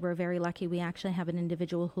 as I said, we're very lucky. We actually have an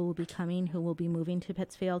individual who will be coming, who will be moving to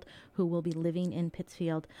Pittsfield, who will be living in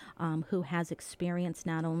Pittsfield, who has experience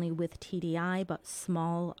not only with TDI, but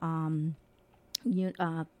small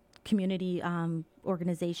community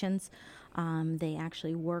organizations. They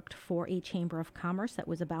actually worked for a chamber of commerce that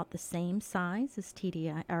was about the same size as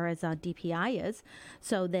TDI or as DPI is.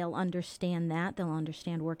 So they'll understand that. They'll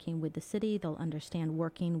understand working with the city. They'll understand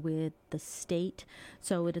working with the state.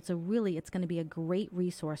 So it's going to be a great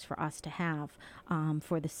resource for us to have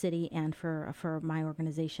for the city and for my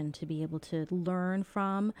organization to be able to learn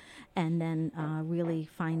from and then really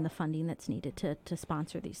find the funding that's needed to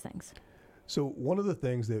sponsor these things. So one of the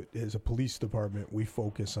things that as a police department we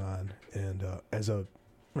focus on, and as a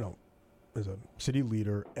city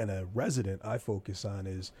leader and a resident, I focus on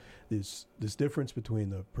is this difference between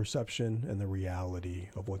the perception and the reality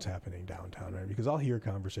of what's happening downtown, right? Because I'll hear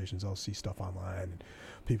conversations, I'll see stuff online, and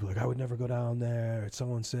people are like, I would never go down there, it's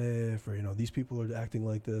so unsafe, or these people are acting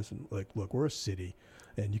like this, and like, look, we're a city,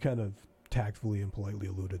 and you kind of tactfully and politely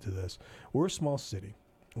alluded to this. We're a small city.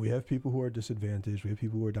 We have people who are disadvantaged. We have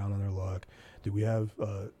people who are down on their luck. Do we have,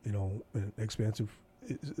 an expansive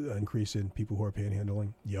increase in people who are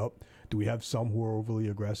panhandling? Yup. Do we have some who are overly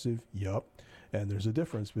aggressive? Yup. And there's a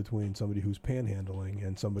difference between somebody who's panhandling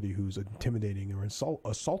and somebody who's intimidating or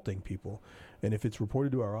assaulting people. And if it's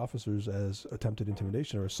reported to our officers as attempted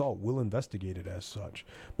intimidation or assault, we'll investigate it as such.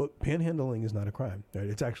 But panhandling is not a crime, right?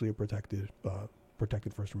 It's actually a protected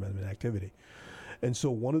First Amendment activity. And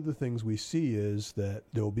so one of the things we see is that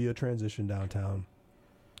there will be a transition downtown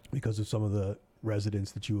because of some of the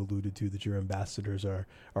residents that you alluded to that your ambassadors are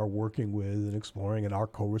working with and exploring, and our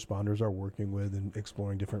co-responders are working with and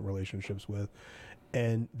exploring different relationships with,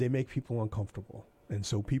 and they make people uncomfortable. And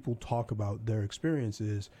so people talk about their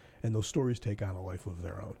experiences, and those stories take on a life of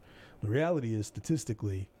their own. The reality is,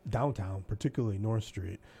 statistically, downtown, particularly North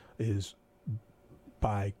Street, is,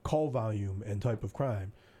 by call volume and type of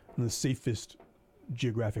crime, the safest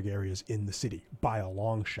geographic areas in the city by a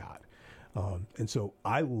long shot. And so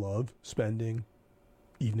I love spending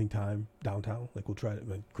evening time downtown. Like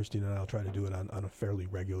Christina and I'll try to do it on a fairly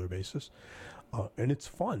regular basis. And it's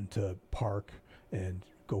fun to park and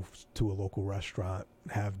go to a local restaurant,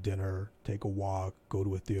 have dinner, take a walk, go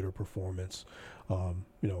to a theater performance.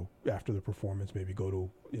 After the performance, maybe go to,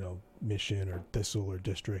 Mission or Thistle or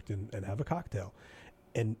District and have a cocktail.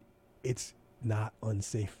 And it's not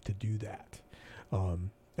unsafe to do that.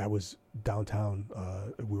 I was downtown.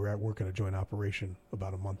 We were at work in a joint operation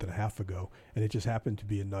about a month and a half ago, and it just happened to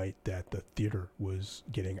be a night that the theater was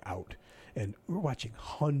getting out. And we were watching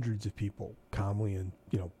hundreds of people calmly and,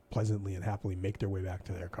 pleasantly and happily make their way back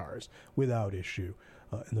to their cars without issue.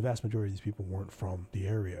 And the vast majority of these people weren't from the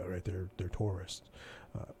area, right? They're tourists.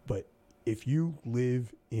 But if you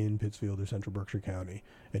live in Pittsfield or Central Berkshire County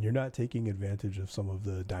and you're not taking advantage of some of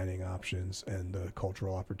the dining options and the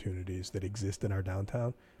cultural opportunities that exist in our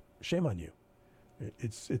downtown, shame on you.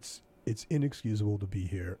 It's inexcusable to be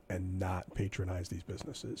here and not patronize these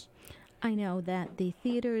businesses. I know that the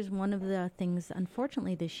theaters, one of the things,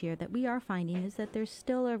 unfortunately, this year that we are finding is that there's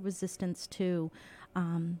still a resistance to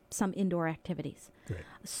some indoor activities. Right.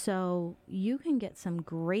 So you can get some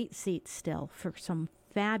great seats still for some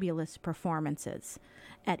fabulous performances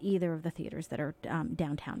at either of the theaters that are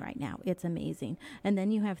downtown right now. It's amazing. And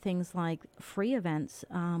then you have things like free events.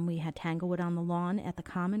 We had Tanglewood on the Lawn at the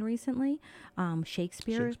Common recently.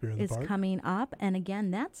 Shakespeare is coming up. And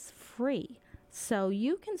again, that's free. So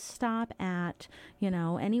you can stop at,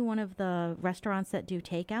 any one of the restaurants that do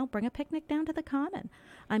takeout, bring a picnic down to the Common.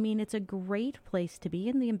 I mean, it's a great place to be,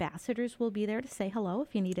 and the ambassadors will be there to say hello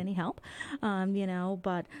if you need any help,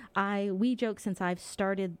 but we joke since I've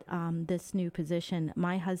started this new position,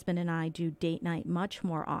 my husband and I do date night much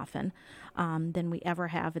more often than we ever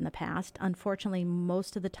have in the past. Unfortunately,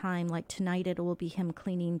 most of the time, like tonight, it will be him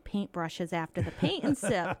cleaning paintbrushes after the paint and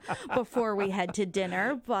sip before we head to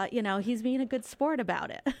dinner, but, he's being a good sport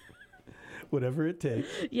about it. Whatever it takes.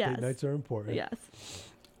 Yes. Date nights are important. Yes.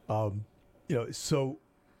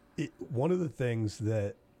 One of the things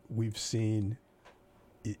that we've seen,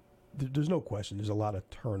 there's no question, there's a lot of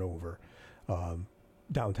turnover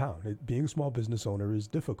downtown. Being a small business owner is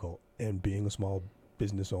difficult, and being a small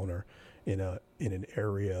business owner in an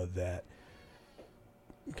area that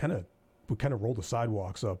we kind of roll the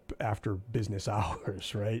sidewalks up after business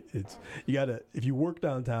hours, right? If you work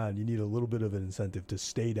downtown, you need a little bit of an incentive to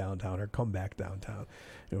stay downtown or come back downtown.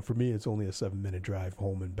 For me, it's only a 7-minute drive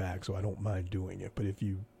home and back, so I don't mind doing it. But if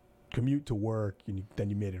you commute to work and then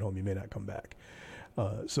you made it home, you may not come back.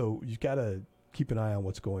 So you've got to keep an eye on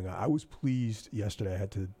what's going on. I was pleased yesterday. I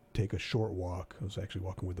had to take a short walk. I was actually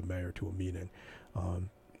walking with the mayor to a meeting.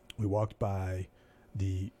 We walked by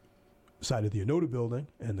the side of the Anota building,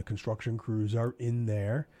 and the construction crews are in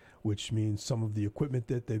there, which means some of the equipment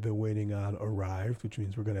that they've been waiting on arrived, which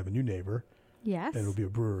means we're going to have a new neighbor. Yes. And it'll be a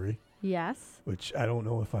brewery. Yes. Which I don't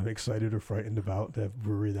know if I'm excited or frightened about, to have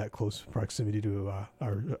brewery that close proximity to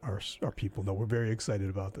our people. No, we're very excited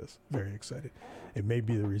about this. Very excited. It may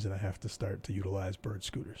be the reason I have to start to utilize bird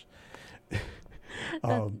scooters.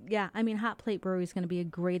 Hot Plate Brewery is going to be a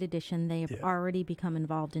great addition. They have already become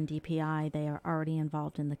involved in DPI. They are already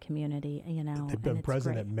involved in the community, They've been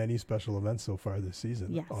present at many special events so far this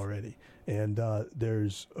season already. And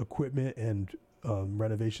there's equipment and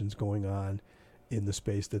renovations going on in the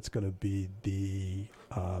space that's going to be the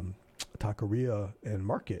taqueria and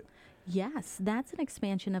market. Yes, that's an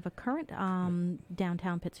expansion of a current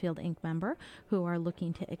Downtown Pittsfield Inc. member who are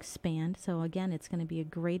looking to expand. So again, it's going to be a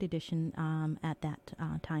great addition at that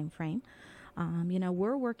time frame.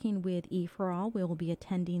 We're working with E4All. We'll be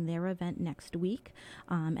attending their event next week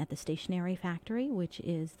at the Stationery Factory, which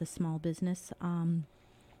is the small business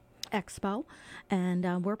expo,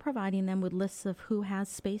 and we're providing them with lists of who has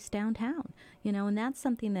space downtown, and that's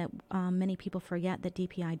something that many people forget, that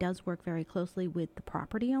DPI does work very closely with the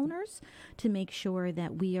property owners to make sure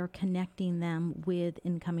that we are connecting them with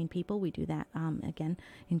incoming people. We do that, again,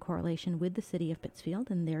 in correlation with the city of Pittsfield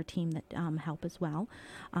and their team that help as well,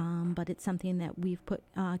 but it's something that we've put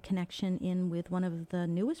connection in with one of the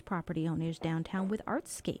newest property owners downtown with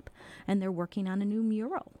Artscape, and they're working on a new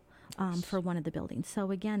mural for one of the buildings.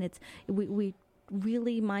 So again, we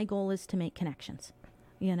really, my goal is to make connections.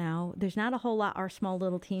 You know, there's not a whole lot our small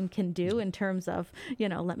little team can do in terms of, you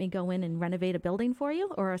know, let me go in and renovate a building for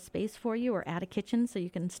you or a space for you or add a kitchen so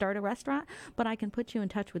you can start a restaurant. But I can put you in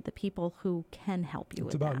touch with the people who can help you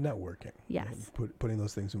It's with about that. networking. Yes. Putting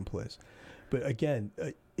those things in place. But again,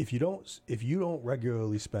 if you don't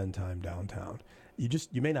regularly spend time downtown,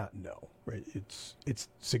 you may not know, right? It's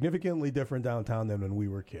significantly different downtown than when we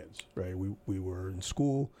were kids, right? We were in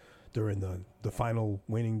school during the final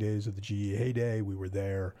waning days of the GE heyday. We were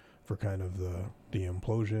there for kind of the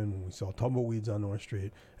implosion when we saw tumbleweeds on North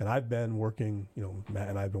Street. And I've been working, Matt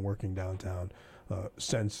and I have been working downtown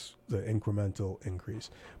since the incremental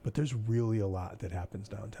increase. But there's really a lot that happens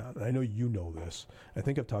downtown. And I know you know this. I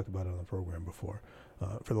think I've talked about it on the program before.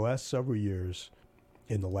 For the last several years,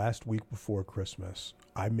 in the last week before Christmas,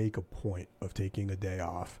 I make a point of taking a day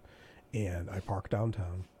off and I park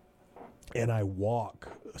downtown. And I walk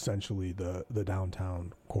essentially the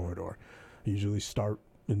downtown corridor. I usually start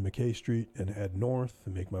in McKay Street and head north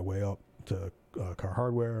and make my way up to Car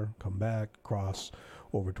Hardware, come back, cross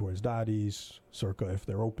over towards Dottie's, Circa if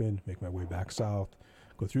they're open, make my way back south,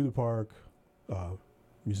 go through the park,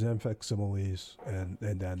 Museum Facsimiles, and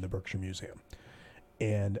then the Berkshire Museum.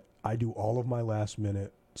 And I do all of my last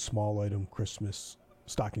minute small item Christmas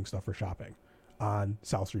stocking stuffer shopping on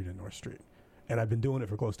South Street and North Street. And I've been doing it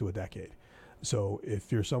for close to a decade. So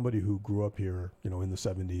if you're somebody who grew up here, in the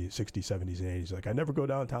 70s, 60s, 70s, and 80s, like, I never go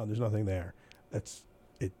downtown, there's nothing there. It's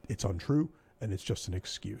untrue, and it's just an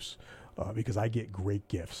excuse. Because I get great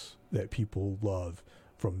gifts that people love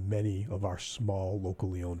from many of our small,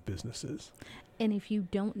 locally owned businesses. And if you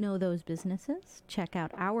don't know those businesses, check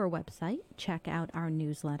out our website, check out our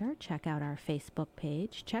newsletter, check out our Facebook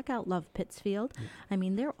page, check out Love Pittsfield. I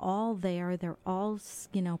mean, they're all there. They're all,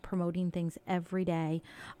 promoting things every day.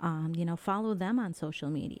 Follow them on social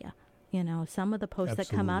media. Some of the posts that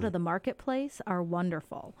come out of the marketplace are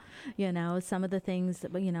wonderful. Some of the things,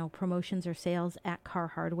 promotions or sales at Car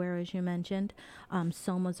Hardware, as you mentioned.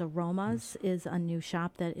 Soma's Aromas is a new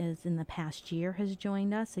shop that is in the past year has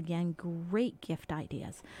joined us. Again, great gift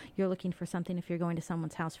ideas. You're looking for something if you're going to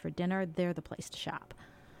someone's house for dinner, they're the place to shop.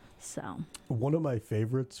 So one of my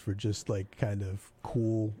favorites for just like kind of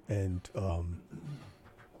cool and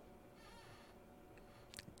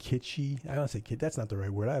kitschy. I don't say kid. That's not the right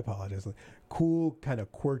word. I apologize. Like, cool, kind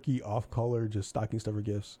of quirky, off-color, just stocking stuffer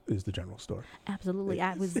gifts is the general store. Absolutely.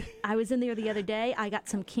 I was in there the other day. I got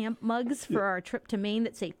some camp mugs for our trip to Maine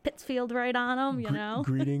that say Pittsfield right on them.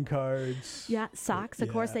 Greeting cards. Yeah, socks. Of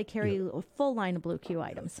course, they carry a full line of Blue Q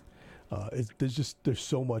items. There's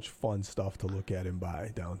so much fun stuff to look at and buy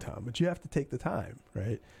downtown, but you have to take the time,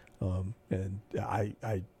 right? And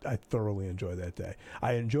I thoroughly enjoy that day.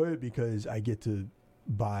 I enjoy it because I get to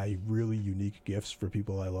buy really unique gifts for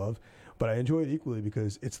people I love, but I enjoy it equally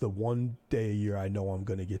because it's the one day a year I know I'm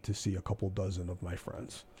going to get to see a couple dozen of my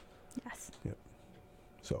friends. Yes. Yeah.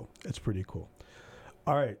 So it's pretty cool.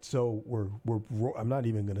 All right, so we're I'm not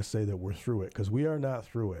even going to say that we're through it because we are not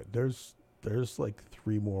through it. There's like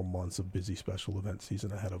 3 more months of busy special event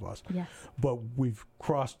season ahead of us. Yes. But we've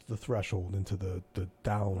crossed the threshold into the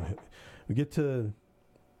down. We get to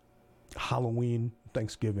Halloween,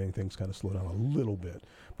 Thanksgiving, things kind of slow down a little bit.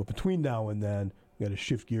 But between now and then, we got to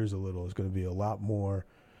shift gears a little. There's going to be a lot more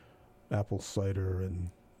apple cider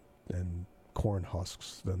and corn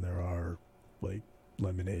husks than there are like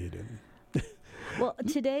lemonade and. Well,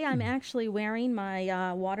 today I'm actually wearing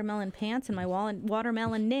my watermelon pants and my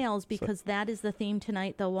watermelon nails because that is the theme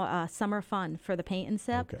tonight, the summer fun for the paint and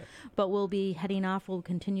sip. Okay. But we'll be heading off. We'll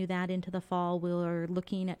continue that into the fall. We're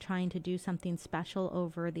looking at trying to do something special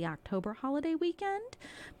over the October holiday weekend,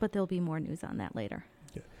 but there'll be more news on that later.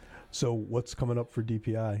 So what's coming up for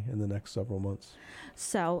DPI in the next several months?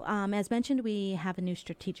 So as mentioned, we have a new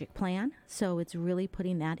strategic plan. So it's really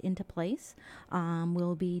putting that into place.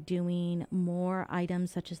 We'll be doing more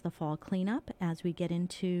items such as the fall cleanup as we get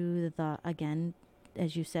into the, again,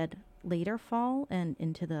 as you said, later fall and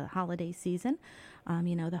into the holiday season.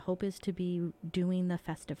 The hope is to be doing the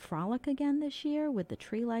festive frolic again this year with the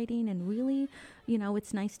tree lighting, and really,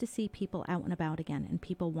 it's nice to see people out and about again and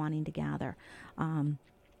people wanting to gather.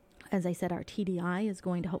 As I said, our TDI is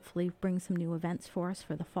going to hopefully bring some new events for us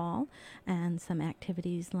for the fall and some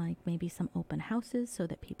activities like maybe some open houses so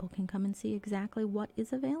that people can come and see exactly what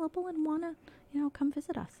is available and want to, come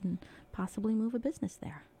visit us and possibly move a business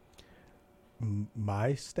there.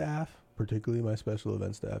 My staff, particularly my special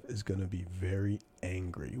event staff, is going to be very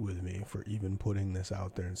angry with me for even putting this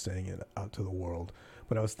out there and saying it out to the world.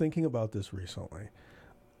 But I was thinking about this recently.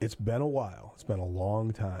 It's been a while. It's been a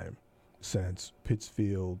long time since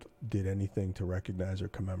Pittsfield did anything to recognize or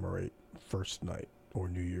commemorate First Night or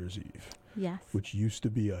New Year's Eve, Yes. which used to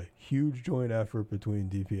be a huge joint effort between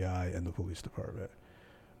DPI and the police department.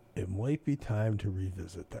 It might be time to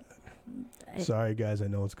revisit that. Sorry, guys, I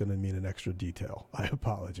know it's going to mean an extra detail. I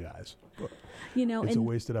apologize. But it's a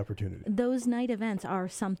wasted opportunity. Those night events are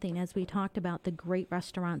something, as we talked about, the great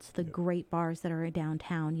restaurants, the great bars that are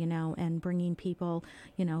downtown, and bringing people,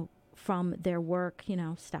 from their work,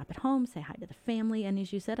 stop at home, say hi to the family. And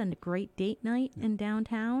as you said, on a great date night in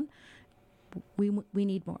downtown, we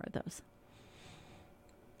need more of those.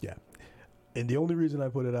 Yeah. And the only reason I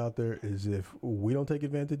put it out there is if we don't take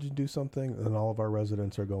advantage and do something, then all of our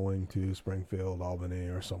residents are going to Springfield, Albany,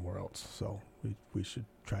 or somewhere else. So we should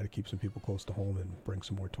try to keep some people close to home and bring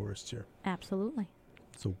some more tourists here. Absolutely.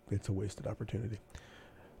 So it's a wasted opportunity.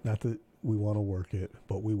 Not that we want to work it,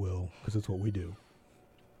 but we will, because it's what we do.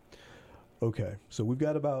 Okay, so we've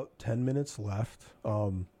got about 10 minutes left.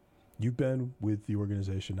 You've been with the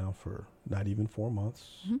organization now for not even 4 months.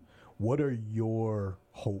 Mm-hmm. What are your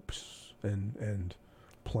hopes and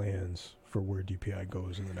plans for where DPI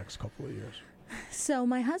goes in the next couple of years? So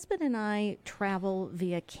my husband and I travel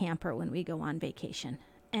via camper when we go on vacation.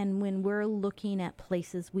 And when we're looking at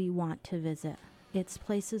places we want to visit, it's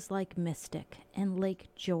places like Mystic and Lake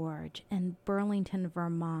George and Burlington,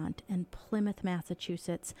 Vermont and Plymouth,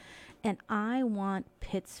 Massachusetts. And I want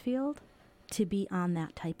Pittsfield to be on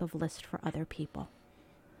that type of list for other people.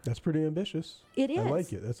 That's pretty ambitious. It is. I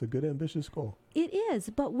like it. That's a good ambitious goal. It is.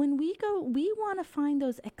 But when we go, we want to find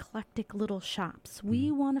those eclectic little shops. We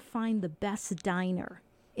want to find the best diner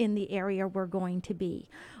in the area we're going to be.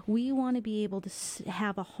 We want to be able to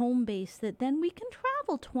have a home base that then we can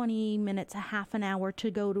travel 20 minutes, a half an hour to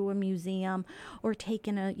go to a museum or take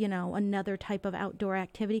in another type of outdoor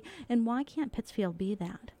activity. And why can't Pittsfield be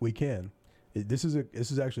that? We can. This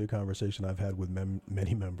is actually a conversation I've had with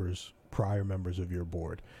many members, prior members of your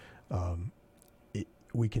board.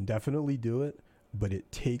 We can definitely do it, but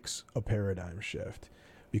it takes a paradigm shift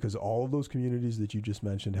because all of those communities that you just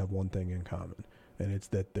mentioned have one thing in common, and it's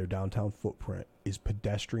that their downtown footprint is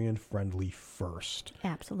pedestrian friendly first.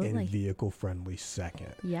 Absolutely. And vehicle friendly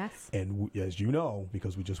second. Yes. And as you know,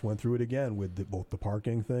 because we just went through it again with both the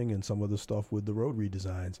parking thing and some of the stuff with the road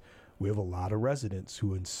redesigns, we have a lot of residents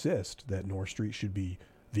who insist that North Street should be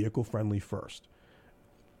vehicle friendly first.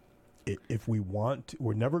 If we want,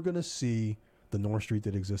 we're never going to see the North Street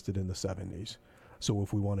that existed in the 70s. So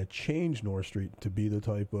if we want to change North Street to be the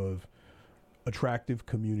type of attractive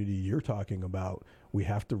community you're talking about, we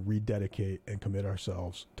have to rededicate and commit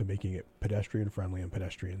ourselves to making it pedestrian friendly and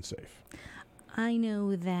pedestrian safe. I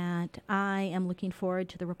know that I am looking forward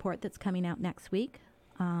to the report that's coming out next week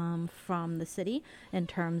from the city in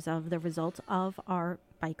terms of the results of our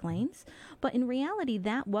bike lanes. But in reality,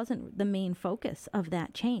 that wasn't the main focus of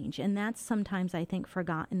that change. And that's sometimes, I think,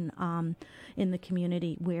 forgotten in the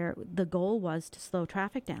community where the goal was to slow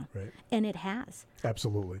traffic down. Right. And it has.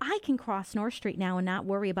 Absolutely. I can cross North Street now and not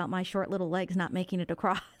worry about my short little legs not making it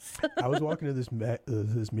across. I was walking to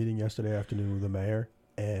this meeting yesterday afternoon with the mayor,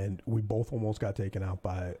 and we both almost got taken out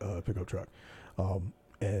by a pickup truck.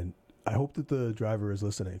 And I hope that the driver is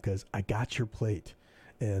listening because I got your plate.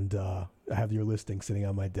 And I have your listing sitting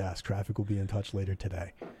on my desk. Traffic will be in touch later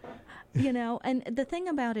today. And the thing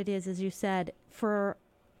about it is, as you said, for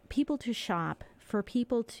people to shop, for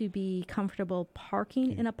people to be comfortable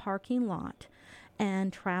parking in a parking lot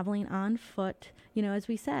and traveling on foot, as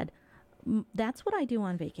we said, that's what I do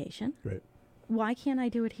on vacation. Right. Why can't I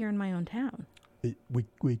do it here in my own town?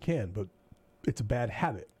 We can, but it's a bad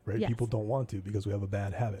habit, right? Yes. People don't want to because we have a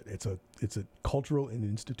bad habit. It's a cultural and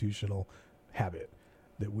institutional habit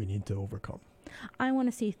that we need to overcome. I want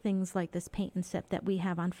to see things like this paint and sip that we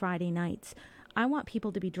have on Friday nights. I want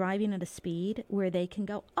people to be driving at a speed where they can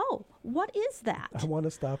go, oh, what is that? I want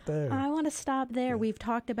to stop there. I want to stop there. Yeah. We've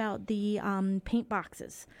talked about the paint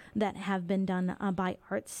boxes that have been done by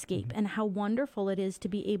Artscape and how wonderful it is to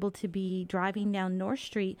be able to be driving down North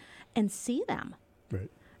Street and see them.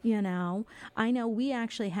 Right. I know we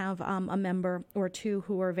actually have a member or two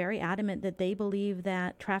who are very adamant that they believe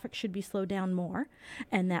that traffic should be slowed down more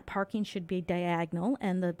and that parking should be diagonal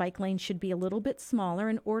and the bike lane should be a little bit smaller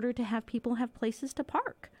in order to have people have places to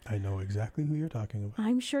park. I know exactly who you're talking about.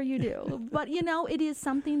 I'm sure you do. But, it is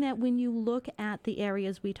something that when you look at the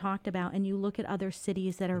areas we talked about and you look at other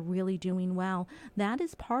cities that are really doing well, that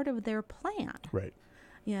is part of their plan. Right.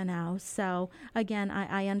 So again,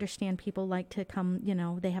 I understand people like to come,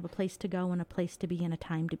 they have a place to go and a place to be and a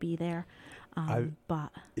time to be there. I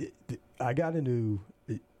got into,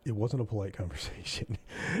 it wasn't a polite conversation.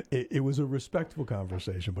 It was a respectful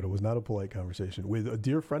conversation, but it was not a polite conversation with a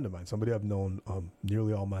dear friend of mine, somebody I've known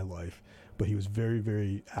nearly all my life, but he was very,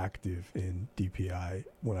 very active in DPI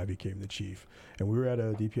when I became the chief. And we were at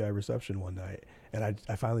a DPI reception one night, and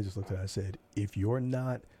I finally just looked at it and I said, if you're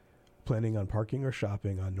not planning on parking or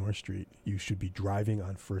shopping on North Street, you should be driving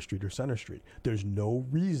on First Street or Center Street. There's no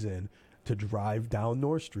reason to drive down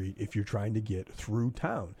North Street if you're trying to get through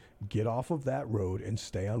town. Get off of that road and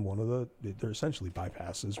stay on one of they're essentially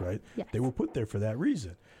bypasses, right? Yes. They were put there for that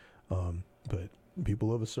reason. But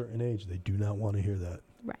people of a certain age, they do not want to hear that.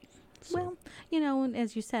 Right. So. Well, you know, and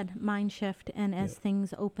as you said, mind shift, and as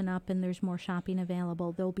things open up and there's more shopping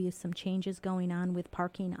available, there'll be some changes going on with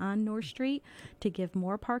parking on North Street to give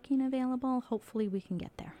more parking available. Hopefully we can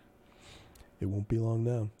get there. It won't be long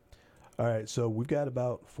now. All right, so we've got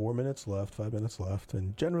about 5 minutes left,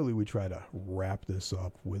 and generally we try to wrap this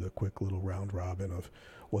up with a quick little round robin of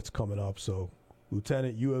what's coming up. So,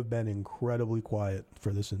 Lieutenant, you have been incredibly quiet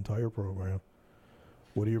for this entire program.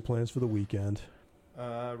 What are your plans for the weekend?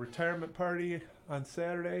 Retirement party on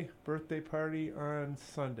Saturday, birthday party on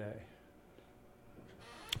Sunday.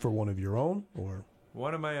 For one of your own, or?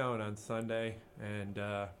 One of my own on Sunday, and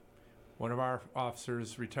one of our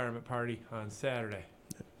officers' retirement party on Saturday.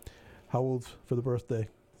 How old for the birthday?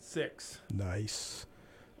 6. Nice.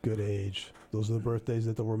 Good age. Those are the birthdays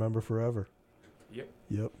that they'll remember forever. Yep.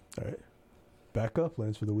 All right. Back up.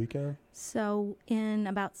 Plans for the weekend? So in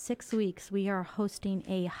about 6 weeks, we are hosting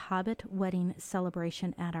a Hobbit wedding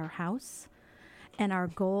celebration at our house. And our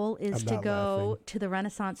goal is to go to the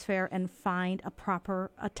Renaissance Fair and find a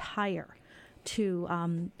proper attire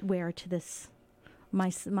to wear to this.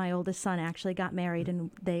 My oldest son actually got married,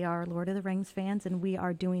 and they are Lord of the Rings fans, and we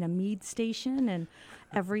are doing a mead station and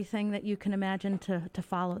everything that you can imagine to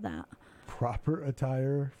follow that. Proper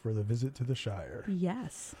attire for the visit to the Shire.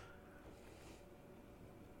 Yes.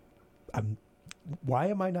 Why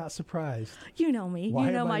am I not surprised? You know me. Why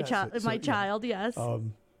you know am I my not child. My child. Yes.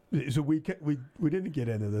 So we didn't get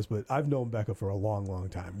into this, but I've known Becca for a long, long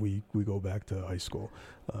time. We go back to high school,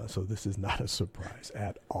 so this is not a surprise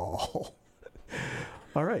at all.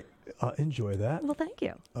 All right, enjoy that. Well, thank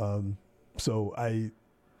you. So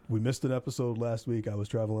we missed an episode last week. I was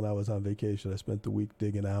traveling. I was on vacation. I spent the week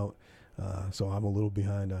digging out, so I'm a little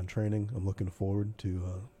behind on training. I'm looking forward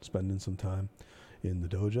to spending some time in the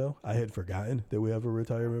dojo. I had forgotten that we have a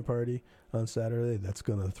retirement party on Saturday. That's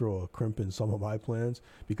going to throw a crimp in some of my plans,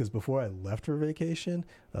 because before I left for vacation,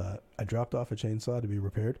 I dropped off a chainsaw to be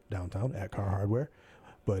repaired downtown at Car Hardware.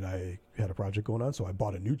 But I had a project going on, so I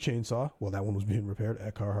bought a new chainsaw while that one was being repaired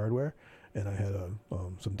at Car Hardware. And I had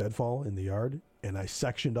some deadfall in the yard, and I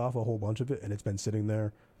sectioned off a whole bunch of it, and it's been sitting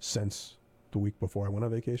there since the week before I went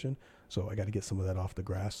on vacation. So I got to get some of that off the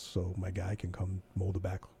grass so my guy can come mow the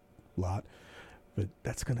back lot. But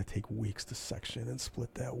that's going to take weeks to section and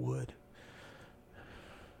split that wood.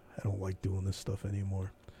 I don't like doing this stuff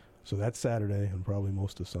anymore. So that's Saturday and probably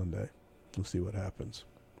most of Sunday. We'll see what happens.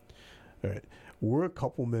 All right. We're a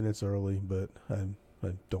couple minutes early, but I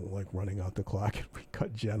don't like running out the clock. We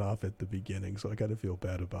cut Jen off at the beginning, so I got to feel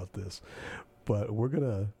bad about this. But we're going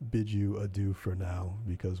to bid you adieu for now,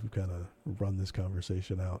 because we've kind of run this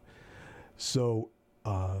conversation out. So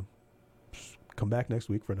come back next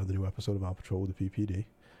week for another new episode of Mountain Patrol with the PPD.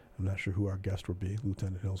 I'm not sure who our guest will be.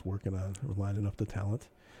 Lieutenant Hill's working on lining up the talent.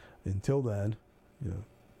 Until then,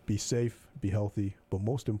 be safe, be healthy, but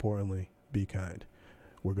most importantly, be kind.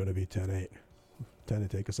 We're going to be 10-8. 10 to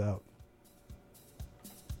take us out.